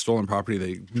bike as stolen property,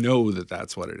 they know that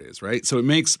that's what it is, right? So it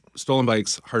makes stolen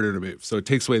bikes harder to move. So it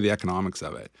takes away the economics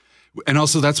of it. And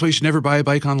also, that's why you should never buy a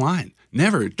bike online.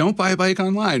 Never. Don't buy a bike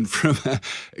online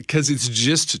because it's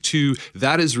just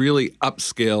that has really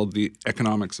upscaled the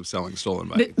economics of selling stolen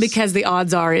bikes. Because the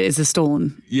odds are it is a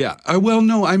stolen. Yeah.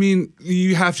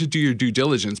 You have to do your due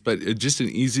diligence, but just an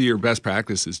easier best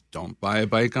practice is don't buy a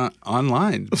bike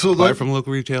online. So buy from a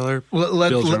local retailer.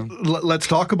 Let's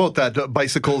talk about that.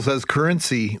 Bicycles as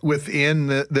currency within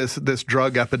this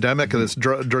drug epidemic, or this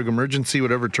drug emergency,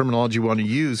 whatever terminology you want to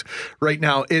use. Right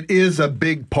now, it is a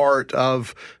big part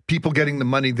of people getting the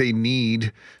money they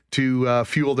need to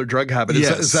fuel their drug habit.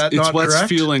 Yes, is that not what's correct?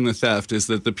 Fueling the theft is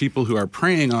that the people who are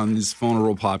preying on this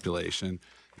vulnerable population,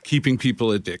 keeping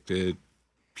people addicted,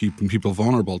 keeping people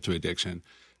vulnerable to addiction,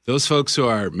 those folks who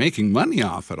are making money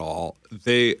off it all,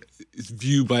 they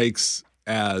view bikes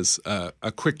as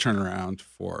a quick turnaround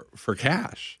for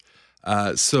cash.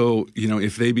 So,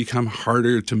 if they become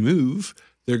harder to move,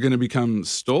 they're going to become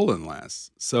stolen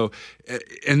less. So,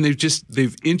 and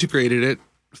they've integrated it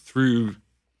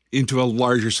into a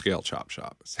larger scale chop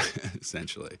shop,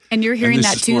 essentially. And you're hearing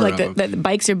that too, like that the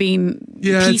bikes are being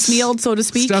piecemealed, so to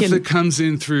speak. Stuff that comes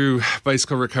in through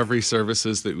bicycle recovery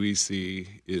services that we see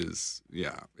is,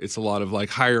 it's a lot of like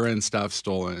higher end stuff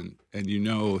stolen, and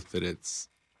that it's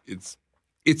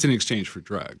in exchange for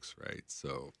drugs, right?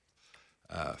 So,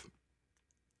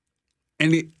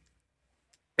 anything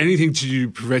to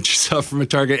prevent yourself from a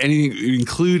target, anything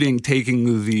including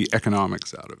taking the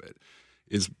economics out of it,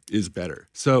 is better.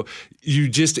 So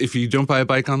if you don't buy a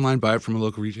bike online, buy it from a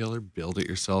local retailer, build it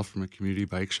yourself from a community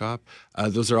bike shop.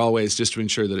 Those are all ways just to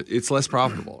ensure that it's less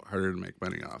profitable, harder to make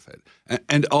money off it.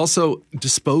 And also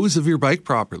dispose of your bike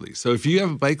properly. So if you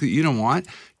have a bike that you don't want,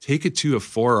 take it to a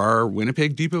 4R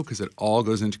Winnipeg depot, because it all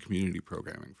goes into community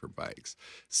programming for bikes.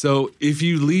 So if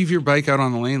you leave your bike out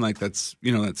on the lane, like that's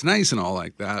nice and all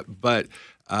like that, but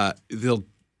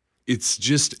it's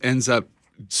just ends up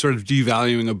sort of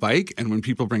devaluing a bike. And when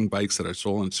people bring bikes that are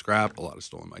stolen to scrap, a lot of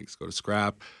stolen bikes go to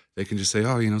scrap. They can just say,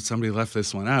 somebody left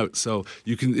this one out. So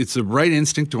it's a right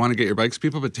instinct to want to get your bikes,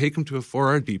 people, but take them to a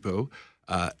 4R depot.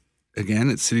 Again,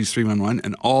 it's Cities 311,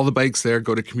 and all the bikes there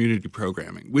go to community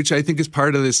programming, which I think is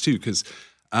part of this too, because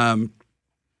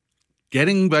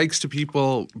getting bikes to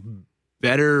people,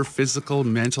 better physical,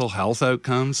 mental health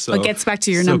outcomes. So it gets back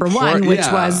to your number one, which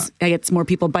was it gets more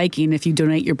people biking if you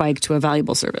donate your bike to a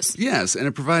valuable service. Yes, and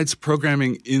it provides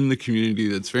programming in the community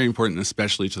that's very important,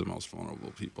 especially to the most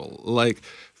vulnerable people. Like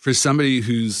for somebody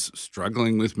who's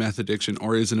struggling with meth addiction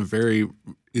or is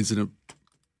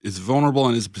vulnerable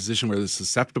and is a position where they're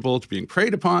susceptible to being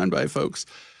preyed upon by folks.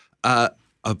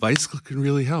 a bicycle can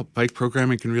really help. Bike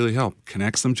programming can really help.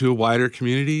 Connects them to a wider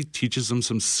community, teaches them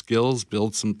some skills,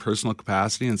 builds some personal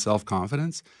capacity and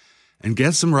self-confidence, and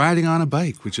gets them riding on a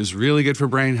bike, which is really good for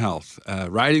brain health.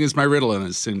 Riding is my Ritalin,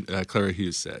 as Clara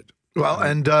Hughes said. Well,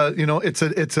 and it's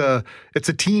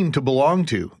a team to belong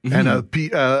to, and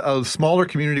a smaller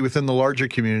community within the larger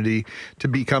community to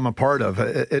become a part of.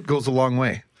 It goes a long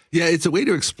way. Yeah, it's a way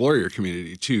to explore your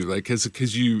community too, like because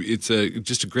it's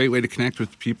just a great way to connect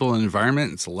with people and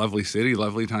environment. It's a lovely city,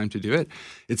 lovely time to do it.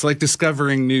 It's like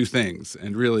discovering new things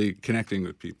and really connecting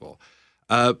with people.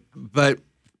 But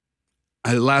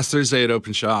last Thursday at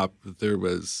Open Shop, there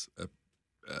was a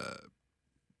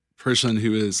person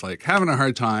who was like having a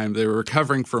hard time. They were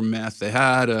recovering from meth.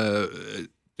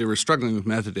 They were struggling with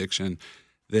meth addiction.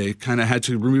 They kind of had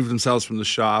to remove themselves from the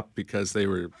shop because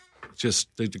they'd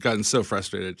gotten so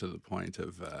frustrated to the point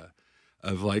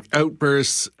of like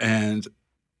outbursts. And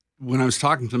when I was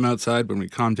talking to them outside, when we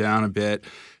calmed down a bit,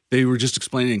 they were just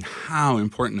explaining how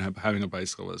important having a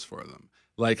bicycle was for them.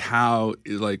 Like how,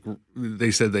 like they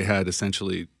said they had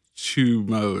essentially two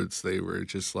modes. They were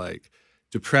just like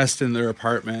depressed in their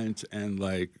apartment and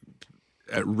like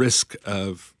at risk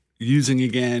of using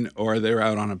again, or they're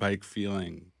out on a bike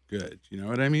feeling good. You know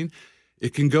what I mean?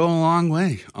 It can go a long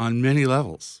way on many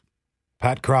levels.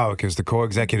 Pat Krawick is the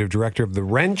co-executive director of The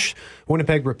Wrench,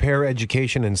 Winnipeg Repair,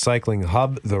 Education and Cycling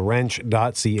Hub.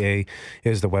 TheWrench.ca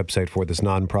is the website for this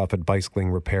nonprofit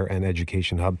bicycling repair and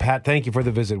education hub. Pat, thank you for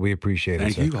the visit. We appreciate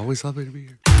it. Thank you. Always lovely to be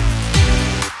here.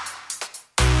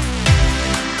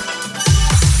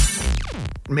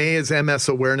 May is MS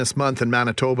Awareness Month in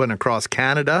Manitoba and across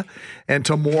Canada, and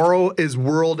tomorrow is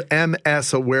World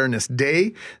MS Awareness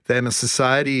Day. The MS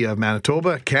Society of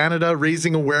Manitoba, Canada,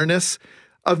 raising awareness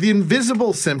of the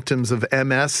invisible symptoms of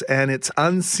MS and its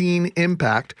unseen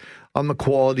impact on the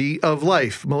quality of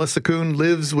life. Melissa Kuhn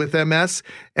lives with MS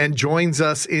and joins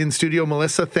us in studio.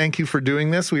 Melissa, thank you for doing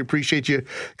this. We appreciate you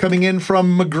coming in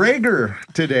from McGregor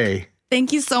today.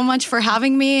 Thank you so much for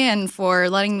having me and for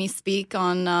letting me speak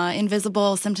on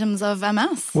invisible symptoms of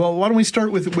MS. Well, why don't we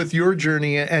start with your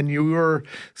journey and your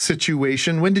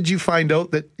situation? When did you find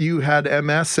out that you had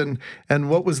MS and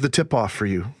what was the tip-off for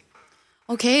you?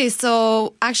 Okay,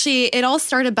 so actually it all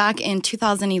started back in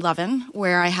 2011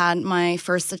 where I had my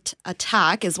first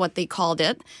attack is what they called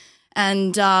it.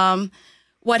 And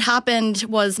what happened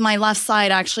was my left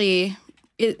side actually,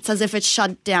 it's as if it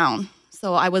shut down.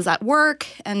 So I was at work,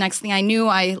 and next thing I knew,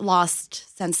 I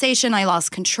lost sensation, I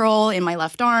lost control in my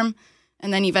left arm,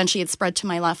 and then eventually it spread to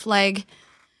my left leg.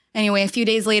 Anyway, a few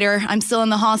days later, I'm still in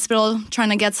the hospital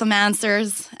trying to get some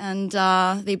answers, and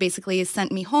they basically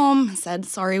sent me home, said,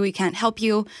 sorry, we can't help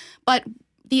you, but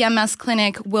the MS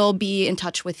clinic will be in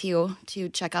touch with you to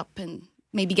check up and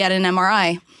maybe get an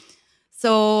MRI.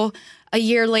 So a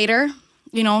year later,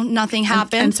 nothing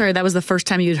happened. I'm sorry, that was the first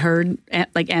time you'd heard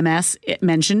like MS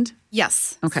mentioned?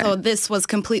 Yes. Okay. So this was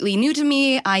completely new to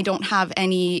me. I don't have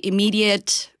any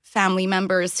immediate family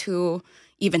members who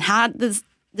even had this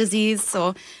disease.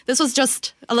 So this was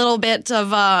just a little bit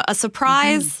of a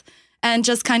surprise and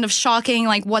just kind of shocking,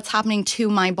 like what's happening to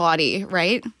my body,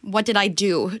 right? What did I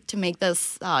do to make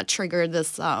this trigger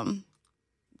this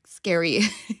scary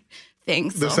thing?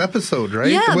 This episode,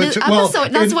 right? Yeah, this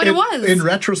episode. That's what it was. In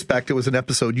retrospect, it was an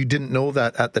episode. You didn't know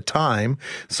that at the time.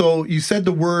 So you said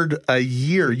the word a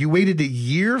year. You waited a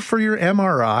year for your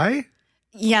MRI?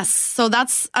 Yes. So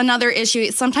that's another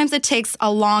issue. Sometimes it takes a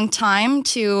long time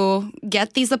to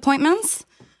get these appointments.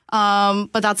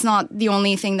 But that's not the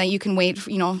only thing that you can wait.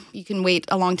 You can wait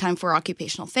a long time for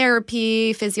occupational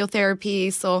therapy,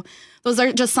 physiotherapy. So those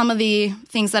are just some of the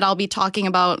things that I'll be talking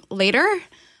about later.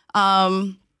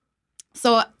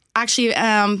 So actually,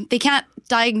 they can't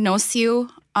diagnose you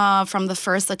from the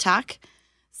first attack.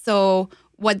 So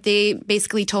what they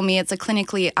basically told me, it's a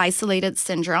clinically isolated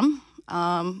syndrome,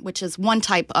 which is one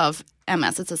type of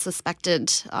MS. It's a suspected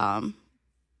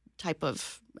type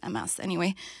of MS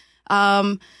anyway.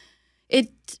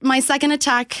 My second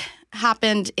attack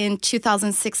happened in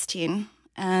 2016,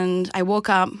 and I woke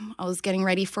up. I was getting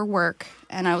ready for work,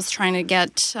 and I was trying to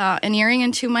get an earring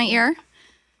into my ear,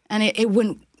 and it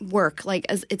wouldn't work. Like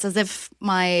it's as if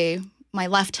my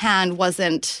left hand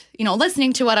wasn't,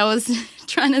 listening to what I was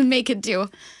trying to make it do.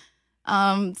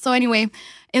 So anyway,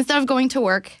 instead of going to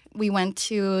work, we went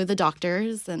to the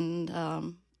doctors, and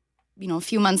a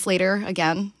few months later,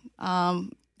 again,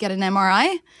 get an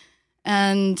MRI.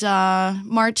 And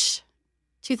March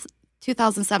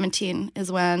 2017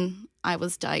 is when I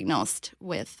was diagnosed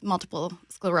with multiple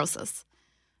sclerosis.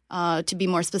 To be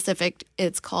more specific,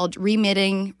 it's called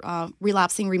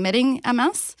relapsing remitting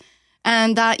MS.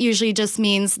 And that usually just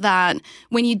means that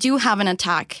when you do have an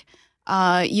attack,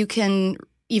 you can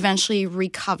eventually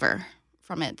recover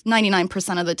from it.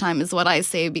 99% of the time is what I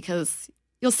say, because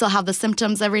you'll still have the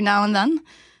symptoms every now and then.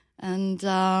 And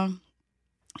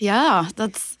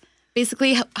that's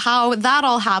basically how that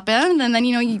all happened. And then,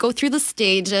 you go through the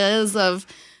stages of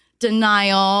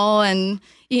denial, and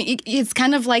it's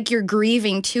kind of like you're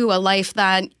grieving too a life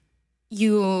that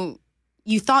you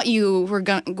thought you were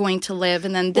going to live,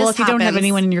 and then this if you happens. don't have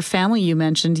anyone in your family, you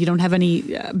mentioned, you don't have any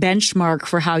benchmark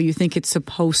for how you think it's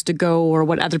supposed to go or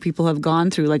what other people have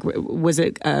gone through. Like, was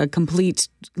it a complete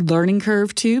learning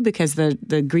curve too? Because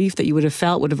the grief that you would have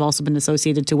felt would have also been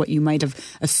associated to what you might have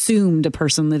assumed a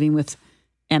person living with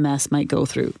MS might go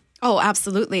through. Oh,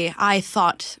 absolutely. I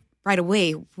thought right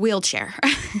away, wheelchair.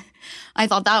 I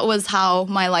thought that was how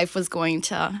my life was going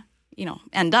to,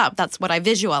 end up. That's what I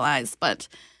visualized. But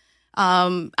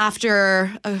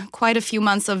after quite a few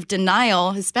months of denial,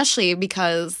 especially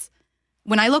because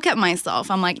when I look at myself,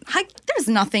 I'm like, there's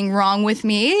nothing wrong with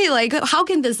me. Like, how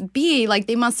can this be? Like,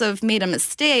 they must have made a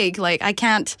mistake. Like, I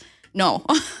can't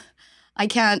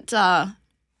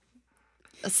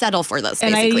settle for this, basically.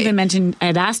 And I even mentioned, I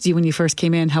had asked you when you first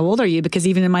came in, how old are you? Because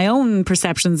even in my own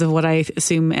perceptions of what I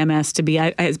assume MS to be,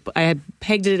 I had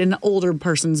pegged it in an older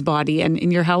person's body.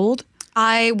 And you're how old?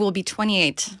 I will be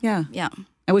 28. Yeah. Yeah.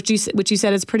 And which you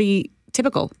said is pretty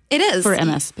typical. It is. For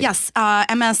MS. Yes.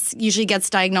 MS usually gets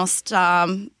diagnosed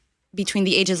between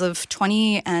the ages of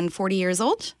 20 and 40 years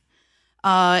old.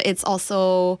 It's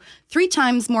also 3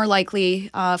 times more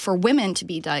likely for women to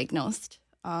be diagnosed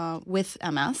with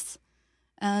MS.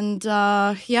 And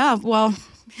that's...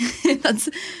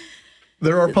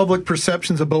 There are public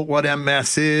perceptions about what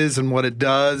MS is and what it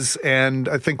does, and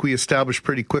I think we established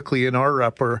pretty quickly in our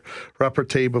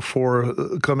repartee before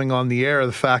coming on the air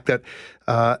the fact that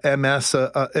MS,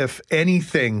 if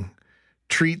anything,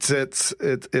 treats its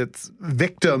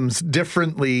victims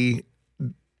differently.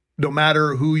 No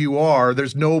matter who you are,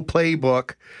 there's no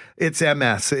playbook. It's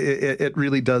MS. It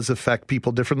really does affect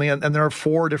people differently, and there are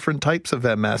 4 different types of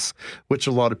MS, which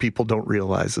a lot of people don't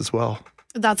realize as well.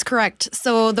 That's correct.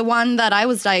 So the one that I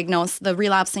was diagnosed, the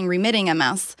relapsing remitting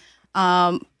MS,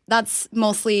 that's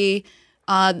mostly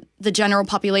the general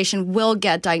population will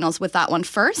get diagnosed with that one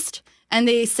first. And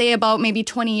they say about maybe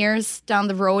 20 years down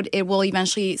the road, it will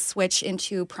eventually switch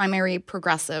into primary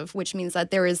progressive, which means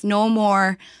that there is no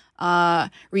more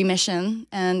remission.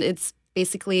 And it's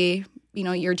basically,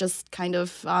 you're just kind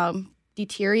of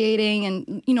deteriorating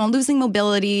and, losing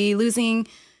mobility, losing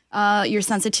your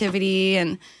sensitivity,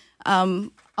 and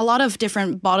a lot of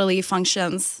different bodily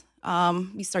functions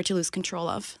you start to lose control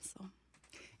of. So.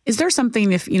 Is there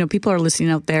something, if people are listening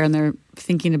out there and they're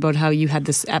thinking about how you had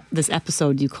this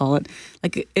episode, you call it,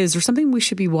 like, is there something we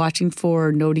should be watching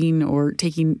for, noting, or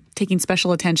taking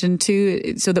special attention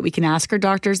to, so that we can ask our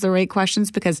doctors the right questions?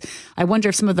 Because I wonder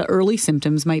if some of the early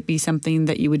symptoms might be something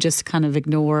that you would just kind of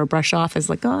ignore or brush off as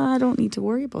like, I don't need to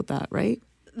worry about that, right?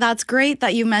 That's great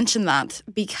that you mentioned that,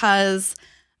 because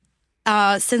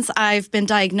since I've been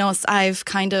diagnosed, I've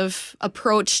kind of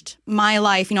approached my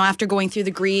life, after going through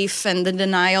the grief and the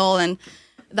denial and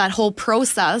that whole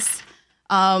process.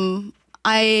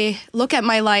 I look at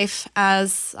my life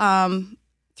as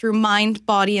through mind,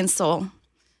 body, and soul.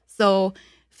 So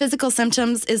physical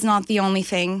symptoms is not the only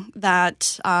thing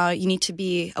that you need to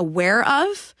be aware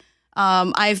of.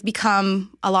 I've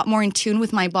become a lot more in tune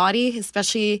with my body,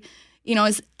 especially,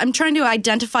 as I'm trying to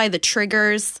identify the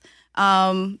triggers,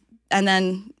 and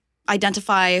then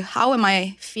identify, how am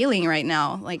I feeling right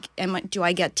now? Like, do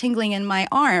I get tingling in my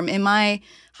arm?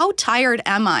 How tired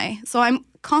am I? So I'm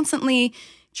constantly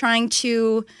trying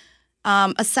to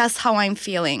assess how I'm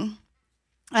feeling.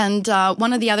 And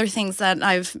one of the other things that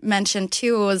I've mentioned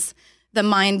too was the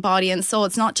mind, body, and soul.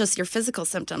 It's not just your physical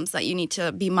symptoms that you need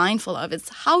to be mindful of. It's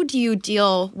how do you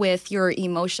deal with your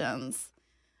emotions?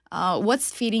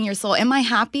 What's feeding your soul? Am I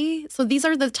happy? So these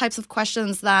are the types of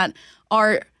questions that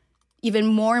are even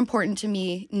more important to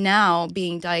me now,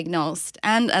 being diagnosed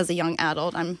and as a young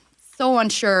adult. I'm so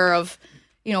unsure of,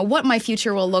 what my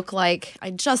future will look like.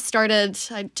 I just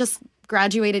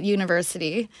graduated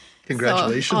university.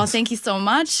 Congratulations. So, thank you so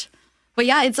much. But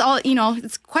yeah, it's all,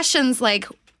 it's questions like,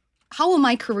 how will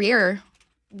my career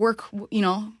work?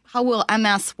 How will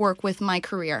MS work with my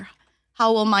career?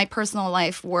 How will my personal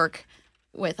life work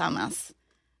with MS?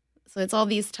 So it's all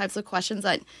these types of questions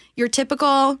that your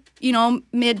typical,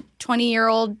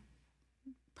 mid-20-year-old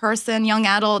person, young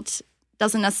adult,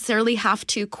 doesn't necessarily have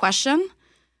to question.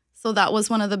 So that was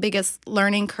one of the biggest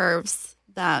learning curves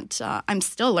that I'm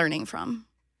still learning from.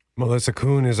 Melissa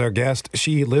Kuhn is our guest.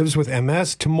 She lives with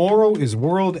MS. Tomorrow is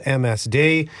World MS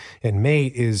Day, and May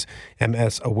is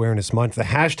MS Awareness Month. The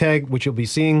hashtag, which you'll be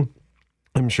seeing,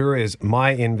 I'm sure, is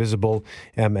My Invisible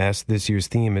MS. This year's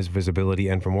theme is visibility,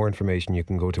 and for more information, you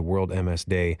can go to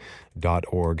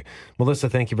worldmsday.org. Melissa,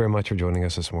 thank you very much for joining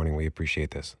us this morning. We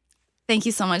appreciate this. Thank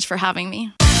you so much for having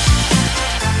me.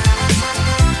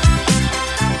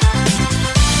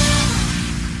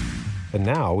 And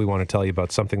now we want to tell you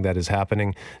about something that is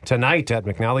happening tonight at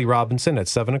McNally Robinson at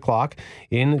 7 o'clock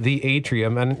in the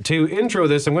atrium. And to intro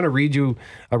this, I'm going to read you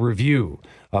a review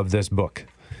of this book.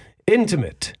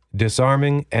 Intimate,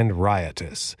 Disarming, and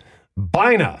Riotous.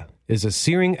 Bina is a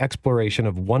searing exploration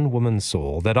of one woman's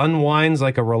soul that unwinds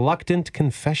like a reluctant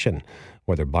confession.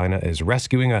 Whether Bina is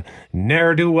rescuing a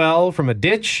ne'er-do-well from a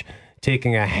ditch,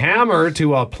 taking a hammer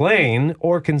to a plane,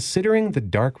 or considering the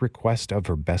dark request of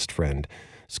her best friend,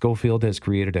 Schofield has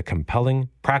created a compelling,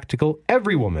 practical,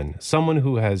 every woman, someone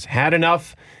who has had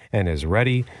enough and is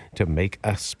ready to make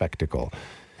a spectacle.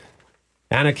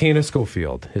 Anakana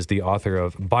Schofield is the author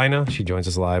of Bina. She joins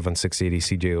us live on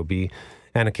 680 CJOB.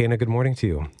 Anakana, good morning to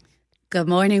you. Good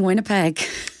morning, Winnipeg.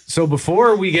 So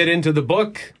before we get into the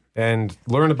book and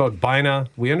learn about Bina,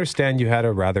 we understand you had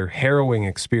a rather harrowing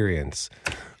experience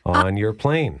on your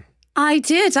plane. I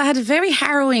did. I had a very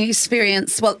harrowing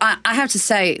experience. Well, I have to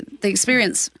say, the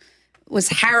experience was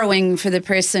harrowing for the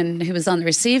person who was on the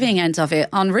receiving end of it.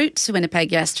 En route to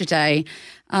Winnipeg yesterday,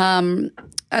 a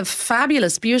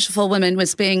fabulous, beautiful woman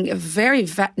was being very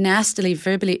nastily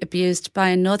verbally abused by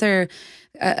another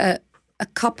a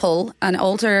couple, an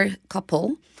older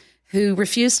couple, who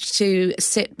refused to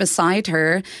sit beside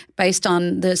her based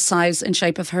on the size and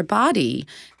shape of her body.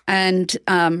 And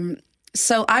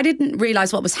so I didn't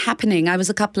realize what was happening. I was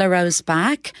a couple of rows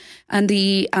back, and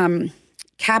the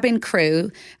cabin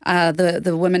crew,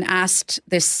 the woman asked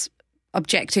this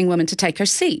objecting woman to take her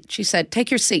seat. She said,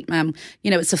 "Take your seat, ma'am.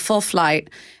 You know, it's a full flight."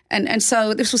 And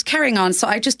so this was carrying on. So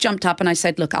I just jumped up and I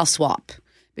said, "Look, I'll swap,"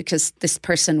 because this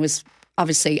person was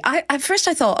obviously, at first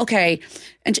I thought, okay.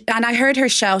 And I heard her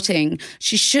shouting,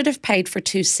 she should have paid for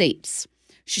 2 seats.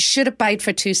 She should have paid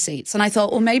for 2 seats. And I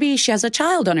thought, well, maybe she has a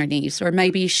child on her knees, or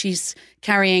maybe she's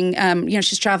carrying,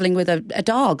 she's traveling with a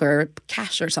dog or a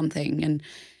cat or something. And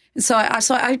so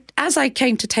I, as I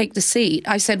came to take the seat,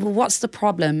 I said, well, what's the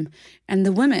problem? And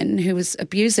the woman who was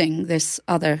abusing this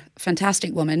other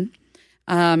fantastic woman,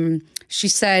 she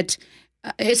said,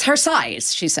 it's her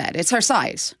size, she said. It's her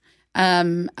size.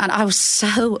 And I was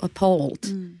so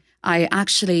appalled. I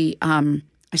actually, I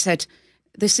said,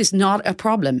 this is not a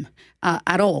problem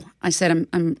at all. I said,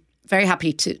 I'm very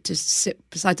happy to sit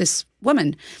beside this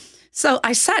woman. So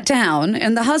I sat down,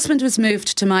 and the husband was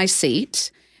moved to my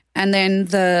seat. And then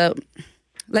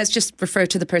let's just refer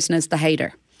to the person as the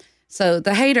hater. So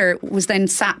the hater was then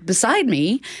sat beside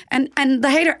me, and the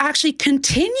hater actually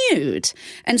continued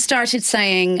and started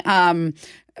saying,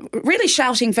 really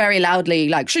shouting very loudly,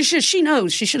 like, she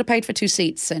knows she should have paid for 2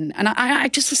 seats. And I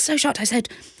just was so shocked.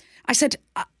 I said,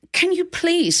 can you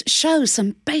please show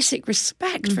some basic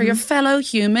respect for your fellow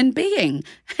human being?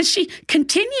 And she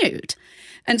continued.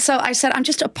 And so I said, I'm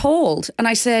just appalled. And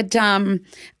I said,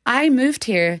 I moved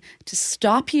here to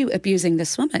stop you abusing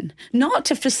this woman, not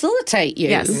to facilitate you.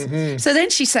 Yes. Mm-hmm. So then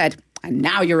she said, and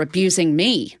now you're abusing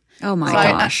me. Oh my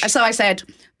gosh. So I said,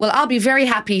 well, I'll be very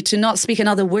happy to not speak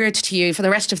another word to you for the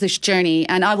rest of this journey,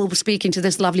 and I will be speaking to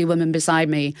this lovely woman beside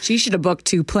me. She should have booked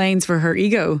 2 planes for her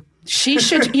ego. She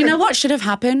should, you know what should have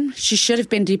happened? She should have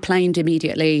been deplaned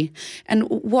immediately. And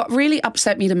what really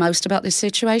upset me the most about this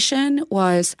situation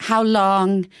was how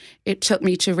long it took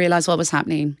me to realize what was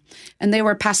happening. And there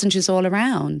were passengers all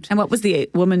around. And what was the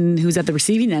woman who's at the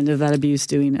receiving end of that abuse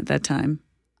doing at that time?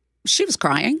 She was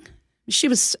crying. She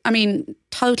was,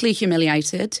 totally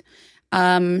humiliated.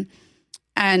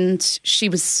 And she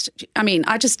was,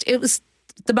 it was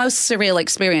the most surreal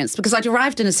experience, because I'd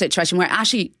arrived in a situation where I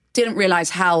actually didn't realize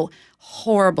how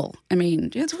horrible.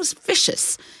 It was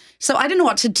vicious. So I didn't know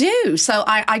what to do. So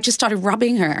I just started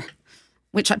rubbing her,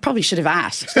 which I probably should have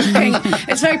asked.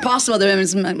 It's very possible the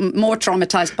woman's more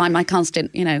traumatized by my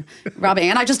constant, rubbing.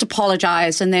 And I just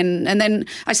apologized. And then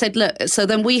I said, look, so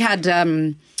then we had,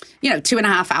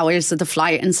 2.5 hours of the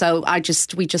flight. And so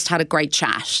we just had a great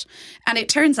chat. And it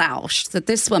turns out that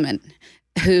this woman,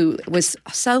 who was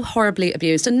so horribly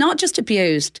abused, and not just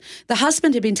abused, the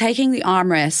husband had been taking the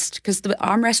armrest, because the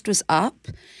armrest was up,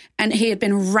 and he had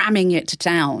been ramming it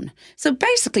down. So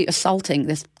basically assaulting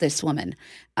this woman,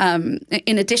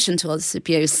 in addition to all this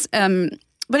abuse.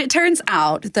 But it turns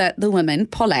out that the woman,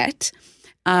 Paulette,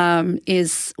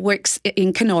 works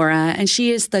in Kenora, and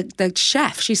she is the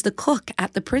chef. She's the cook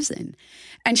at the prison.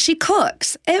 And she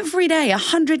cooks every day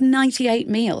 198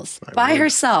 meals by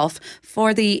herself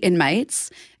for the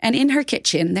inmates. And in her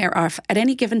kitchen, at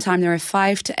any given time, there are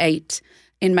 5 to 8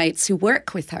 inmates who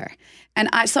work with her. And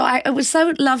it was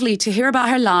so lovely to hear about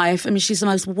her life. I mean, she's the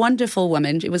most wonderful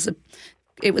woman. It was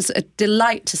a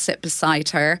delight to sit beside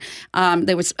her.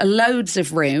 There was loads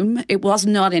of room. It was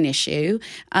not an issue.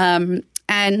 And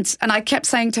I kept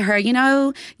saying to her,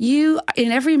 you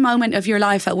in every moment of your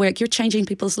life at work, you're changing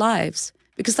people's lives,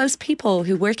 because those people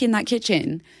who work in that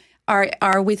kitchen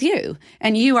are with you,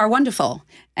 and you are wonderful.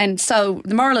 And so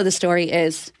the moral of the story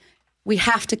is we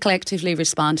have to collectively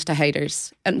respond to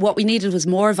haters. And what we needed was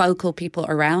more vocal people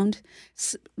around,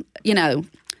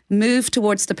 move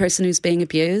towards the person who's being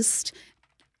abused,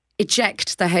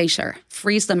 eject the hater,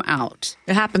 freeze them out.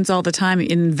 It happens all the time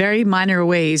in very minor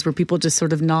ways where people just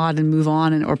sort of nod and move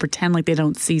on or pretend like they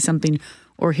don't see something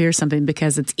or hear something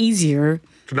because it's easier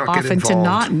often to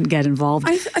not get involved.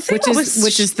 I think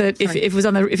which is that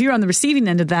if you're on the receiving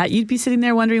end of that, you'd be sitting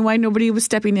there wondering why nobody was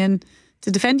stepping in to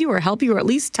defend you or help you or at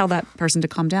least tell that person to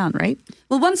calm down, right?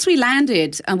 Well, once we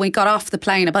landed and we got off the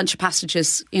plane, a bunch of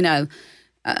passengers,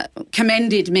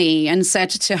 commended me and said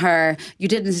to her, "You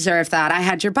didn't deserve that. I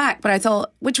had your back." But I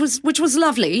thought, which was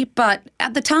lovely. But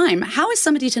at the time, how is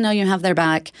somebody to know you have their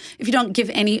back if you don't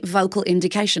give any vocal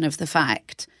indication of the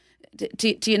fact?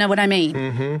 Do you know what I mean?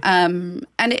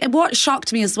 Mm-hmm. What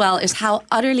shocked me as well is how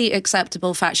utterly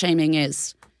acceptable fat shaming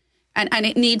is. And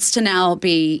it needs to now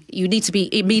be, you need to be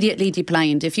immediately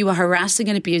deplaned. If you are harassing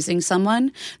and abusing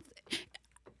someone,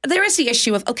 there is the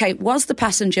issue of, okay, was the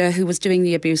passenger who was doing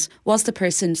the abuse, was the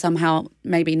person somehow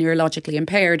maybe neurologically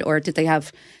impaired, or did they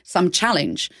have some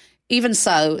challenge? Even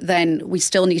so, then we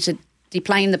still need to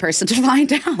deplane the person to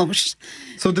find out.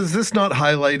 So does this not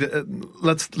highlight,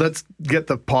 let's get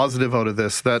the positive out of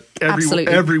this, that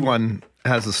everyone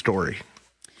has a story.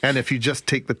 And if you just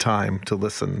take the time to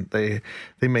listen, they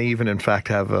may even, in fact,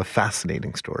 have a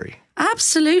fascinating story.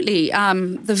 Absolutely.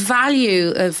 The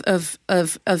value of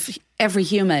every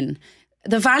human,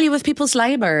 the value of people's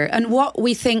labour, and what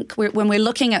we think when we're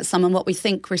looking at someone, what we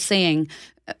think we're seeing,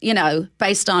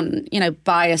 based on,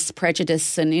 bias,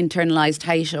 prejudice and internalised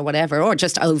hate or whatever, or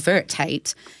just overt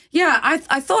hate. Yeah, I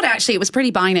thought actually it was pretty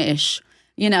Bina-ish.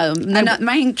 The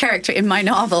main character in my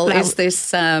novel is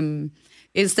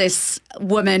this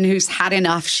woman who's had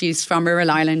enough. She's from rural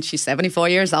Ireland. She's 74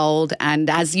 years old. And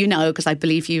as you know, because I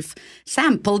believe you've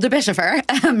sampled a bit of her,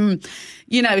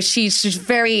 she's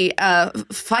very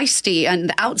feisty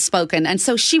and outspoken. And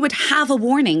so she would have a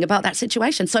warning about that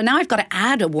situation. So now I've got to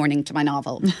add a warning to my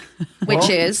novel, which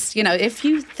is, if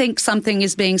you think something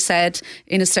is being said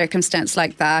in a circumstance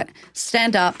like that,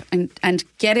 stand up and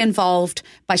get involved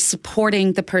by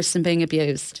supporting the person being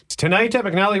abused. Tonight at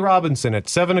McNally Robinson at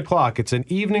 7 o'clock, it's an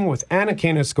evening with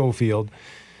Anakana Schofield.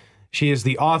 She is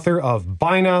the author of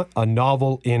Bina, a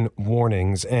novel in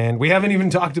warnings. And we haven't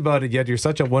even talked about it yet. You're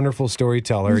such a wonderful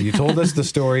storyteller. You told us the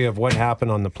story of what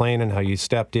happened on the plane and how you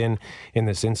stepped in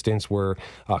this instance where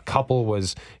a couple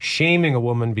was shaming a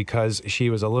woman because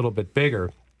she was a little bit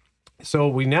bigger. So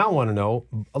we now want to know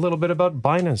a little bit about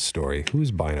Bina's story. Who's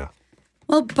Bina?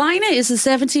 Well, Bina is a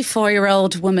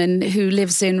 74-year-old woman who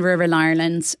lives in rural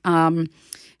Ireland.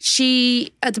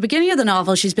 She, at the beginning of the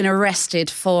novel, she's been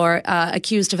arrested for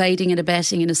accused of aiding and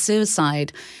abetting in a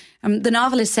suicide. The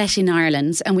novel is set in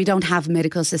Ireland, and we don't have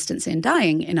medical assistance in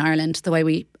dying in Ireland the way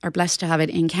we are blessed to have it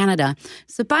in Canada.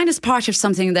 So Bina's part of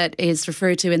something that is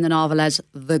referred to in the novel as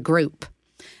the group.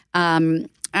 And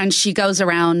she goes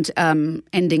around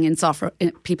ending in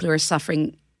people who are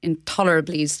suffering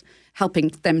intolerably, helping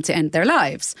them to end their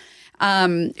lives.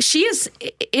 She is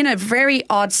in a very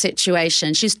odd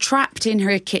situation. She's trapped in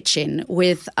her kitchen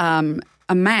with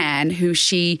a man who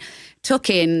she took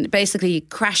in, basically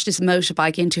crashed his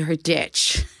motorbike into her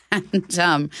ditch.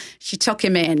 And she took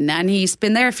him in, and he's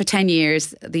been there for 10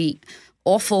 years, the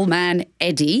awful man,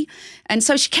 Eddie. And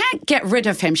so she can't get rid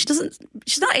of him.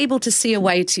 She's not able to see a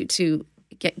way to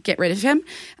get rid of him.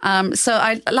 So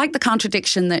I like the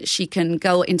contradiction that she can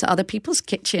go into other people's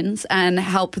kitchens and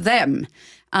help them.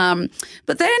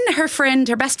 But then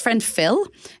her best friend Phil,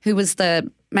 who was the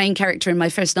main character in my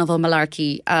first novel,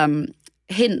 Malarkey,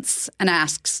 hints and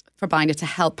asks for Bina to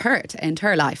help her to end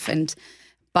her life. And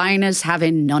Bina's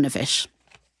having none of it.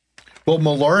 Well,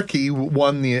 Malarkey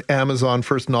won the Amazon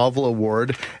First Novel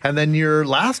Award, and then your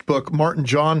last book, Martin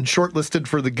John, shortlisted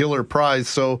for the Giller Prize.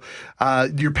 So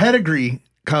your pedigree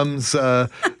comes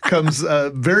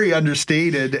very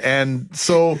understated. And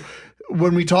so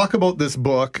when we talk about this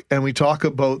book and we talk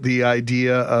about the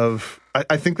idea of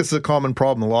I think this is a common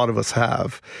problem a lot of us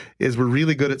have, is we're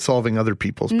really good at solving other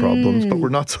people's problems, but we're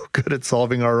not so good at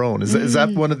solving our own. Is that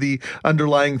one of the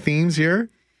underlying themes here?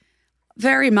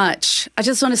 Very much. I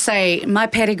just want to say my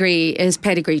pedigree is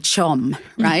pedigree chum,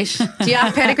 right? Do you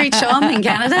have pedigree chum in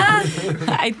Canada?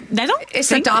 I don't. It's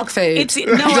a dog food.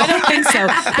 No, I don't think so.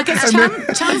 Because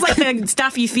chum's like the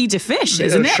stuff you feed to fish,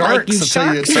 isn't it? Sharks, like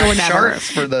sharks or whatever.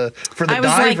 Sharks for the I was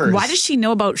divers. like, why does she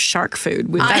know about shark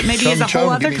food? That maybe is a whole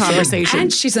other conversation.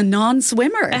 And she's a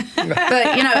non-swimmer. But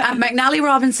at McNally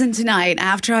Robinson tonight,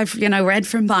 after I've read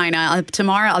from Bina,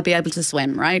 tomorrow I'll be able to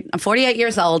swim. Right? I'm 48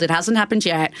 years old. It hasn't happened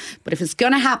yet, but if it's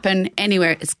going to happen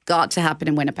anywhere, it's got to happen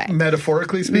in Winnipeg.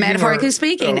 Metaphorically speaking? Metaphorically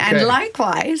speaking. Okay. And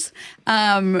likewise,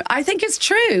 I think it's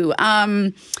true.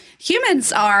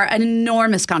 Humans are an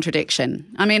enormous contradiction.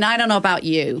 I mean, I don't know about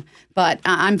you, but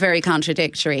I'm very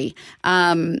contradictory.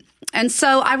 And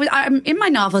so I'm in my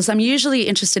novels, I'm usually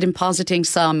interested in positing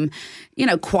some,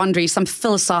 quandary, some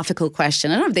philosophical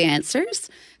question. I don't have the answers.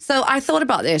 So I thought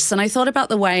about this, and I thought about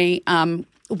the way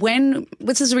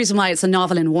this is the reason why it's a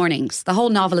novel in warnings. The whole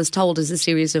novel is told as a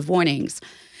series of warnings.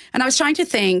 And I was trying to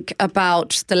think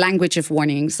about the language of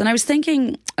warnings. And I was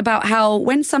thinking about how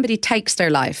when somebody takes their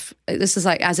life, this is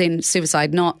like as in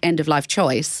suicide, not end of life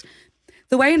choice,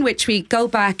 the way in which we go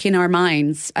back in our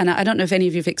minds, and I don't know if any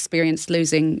of you have experienced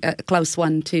losing a close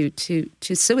one to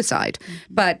suicide,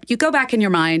 but you go back in your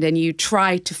mind and you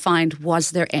try to find,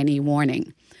 was there any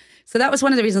warning? So that was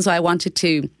one of the reasons why I wanted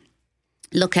to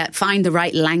find the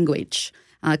right language,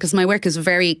 because my work is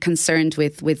very concerned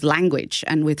with language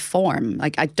and with form.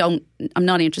 Like I'm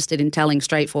not interested in telling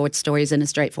straightforward stories in a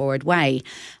straightforward way.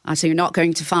 So you're not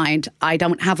going to find, I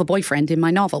don't have a boyfriend in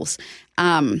my novels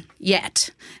yet.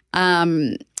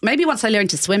 Maybe once I learn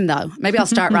to swim, though, maybe I'll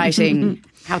start writing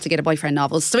how to get a boyfriend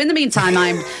novels. So in the meantime,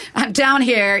 I'm down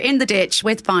here in the ditch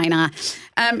with Bina.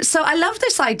 So I love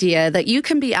this idea that you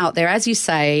can be out there, as you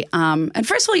say, and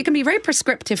first of all, you can be very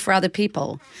prescriptive for other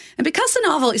people. And because the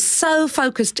novel is so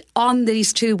focused on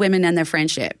these two women and their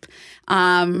friendship,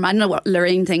 I don't know what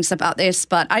Lorraine thinks about this,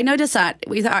 but I notice that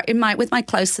with my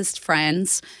closest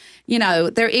friends,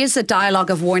 there is a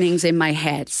dialogue of warnings in my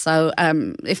head. So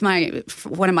if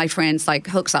one of my friends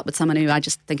hooks up with someone who I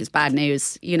just think is bad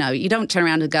news, you don't turn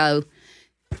around and go,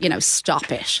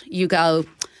 stop it. You go,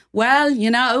 well,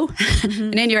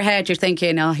 and in your head you're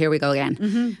thinking, oh, here we go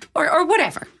again, or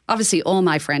whatever. Obviously, all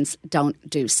my friends don't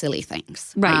do silly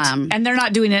things, right? And they're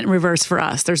not doing it in reverse for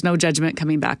us. There's no judgment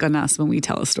coming back on us when we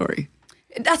tell a story.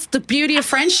 That's the beauty of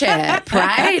friendship,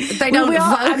 right? They don't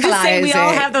vocalize I'm just saying we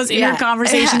all it. have those inner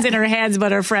conversations in our heads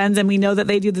about our friends, and we know that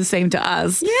they do the same to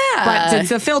us. Yeah. But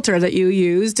it's a filter that you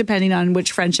use depending on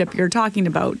which friendship you're talking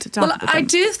about. I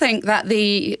do think that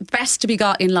the best to be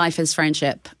got in life is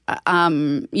friendship.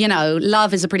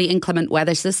 Love is a pretty inclement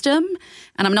weather system,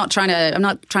 and I'm not trying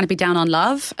to be down on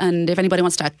love. And if anybody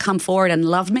wants to come forward and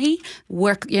love me,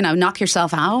 knock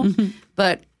yourself out.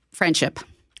 But friendship.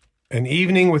 An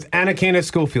evening with Anakana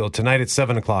Schofield tonight at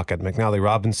 7 o'clock at McNally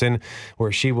Robinson,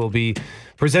 where she will be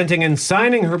presenting and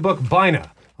signing her book, Bina,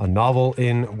 a novel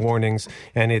in warnings.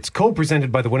 And it's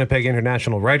co-presented by the Winnipeg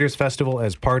International Writers Festival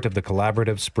as part of the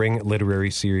collaborative Spring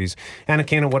Literary Series.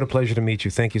 Anakana, what a pleasure to meet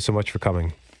you. Thank you so much for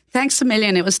coming. Thanks a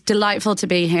million. It was delightful to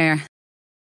be here.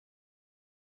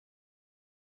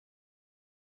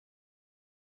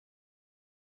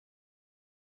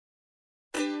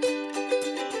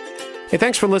 Hey,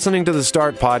 thanks for listening to the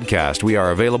Start Podcast. We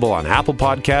are available on Apple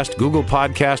Podcast, Google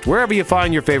Podcast, wherever you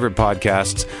find your favorite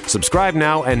podcasts. Subscribe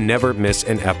now and never miss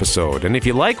an episode. And if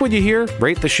you like what you hear,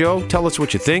 rate the show, tell us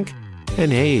what you think, and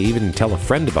hey, even tell a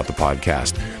friend about the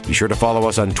podcast. Be sure to follow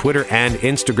us on Twitter and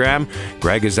Instagram.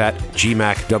 Greg is at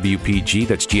GMACWPG,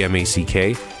 that's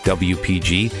GMACK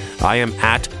WPG. I am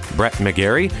at Brett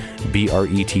McGarry,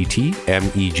 BRETTMEGARRY.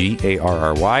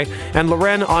 And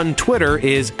Loren on Twitter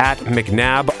is at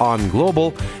McNabb on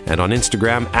Global, and on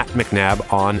Instagram at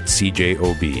McNabb on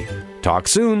CJOB. Talk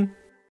soon.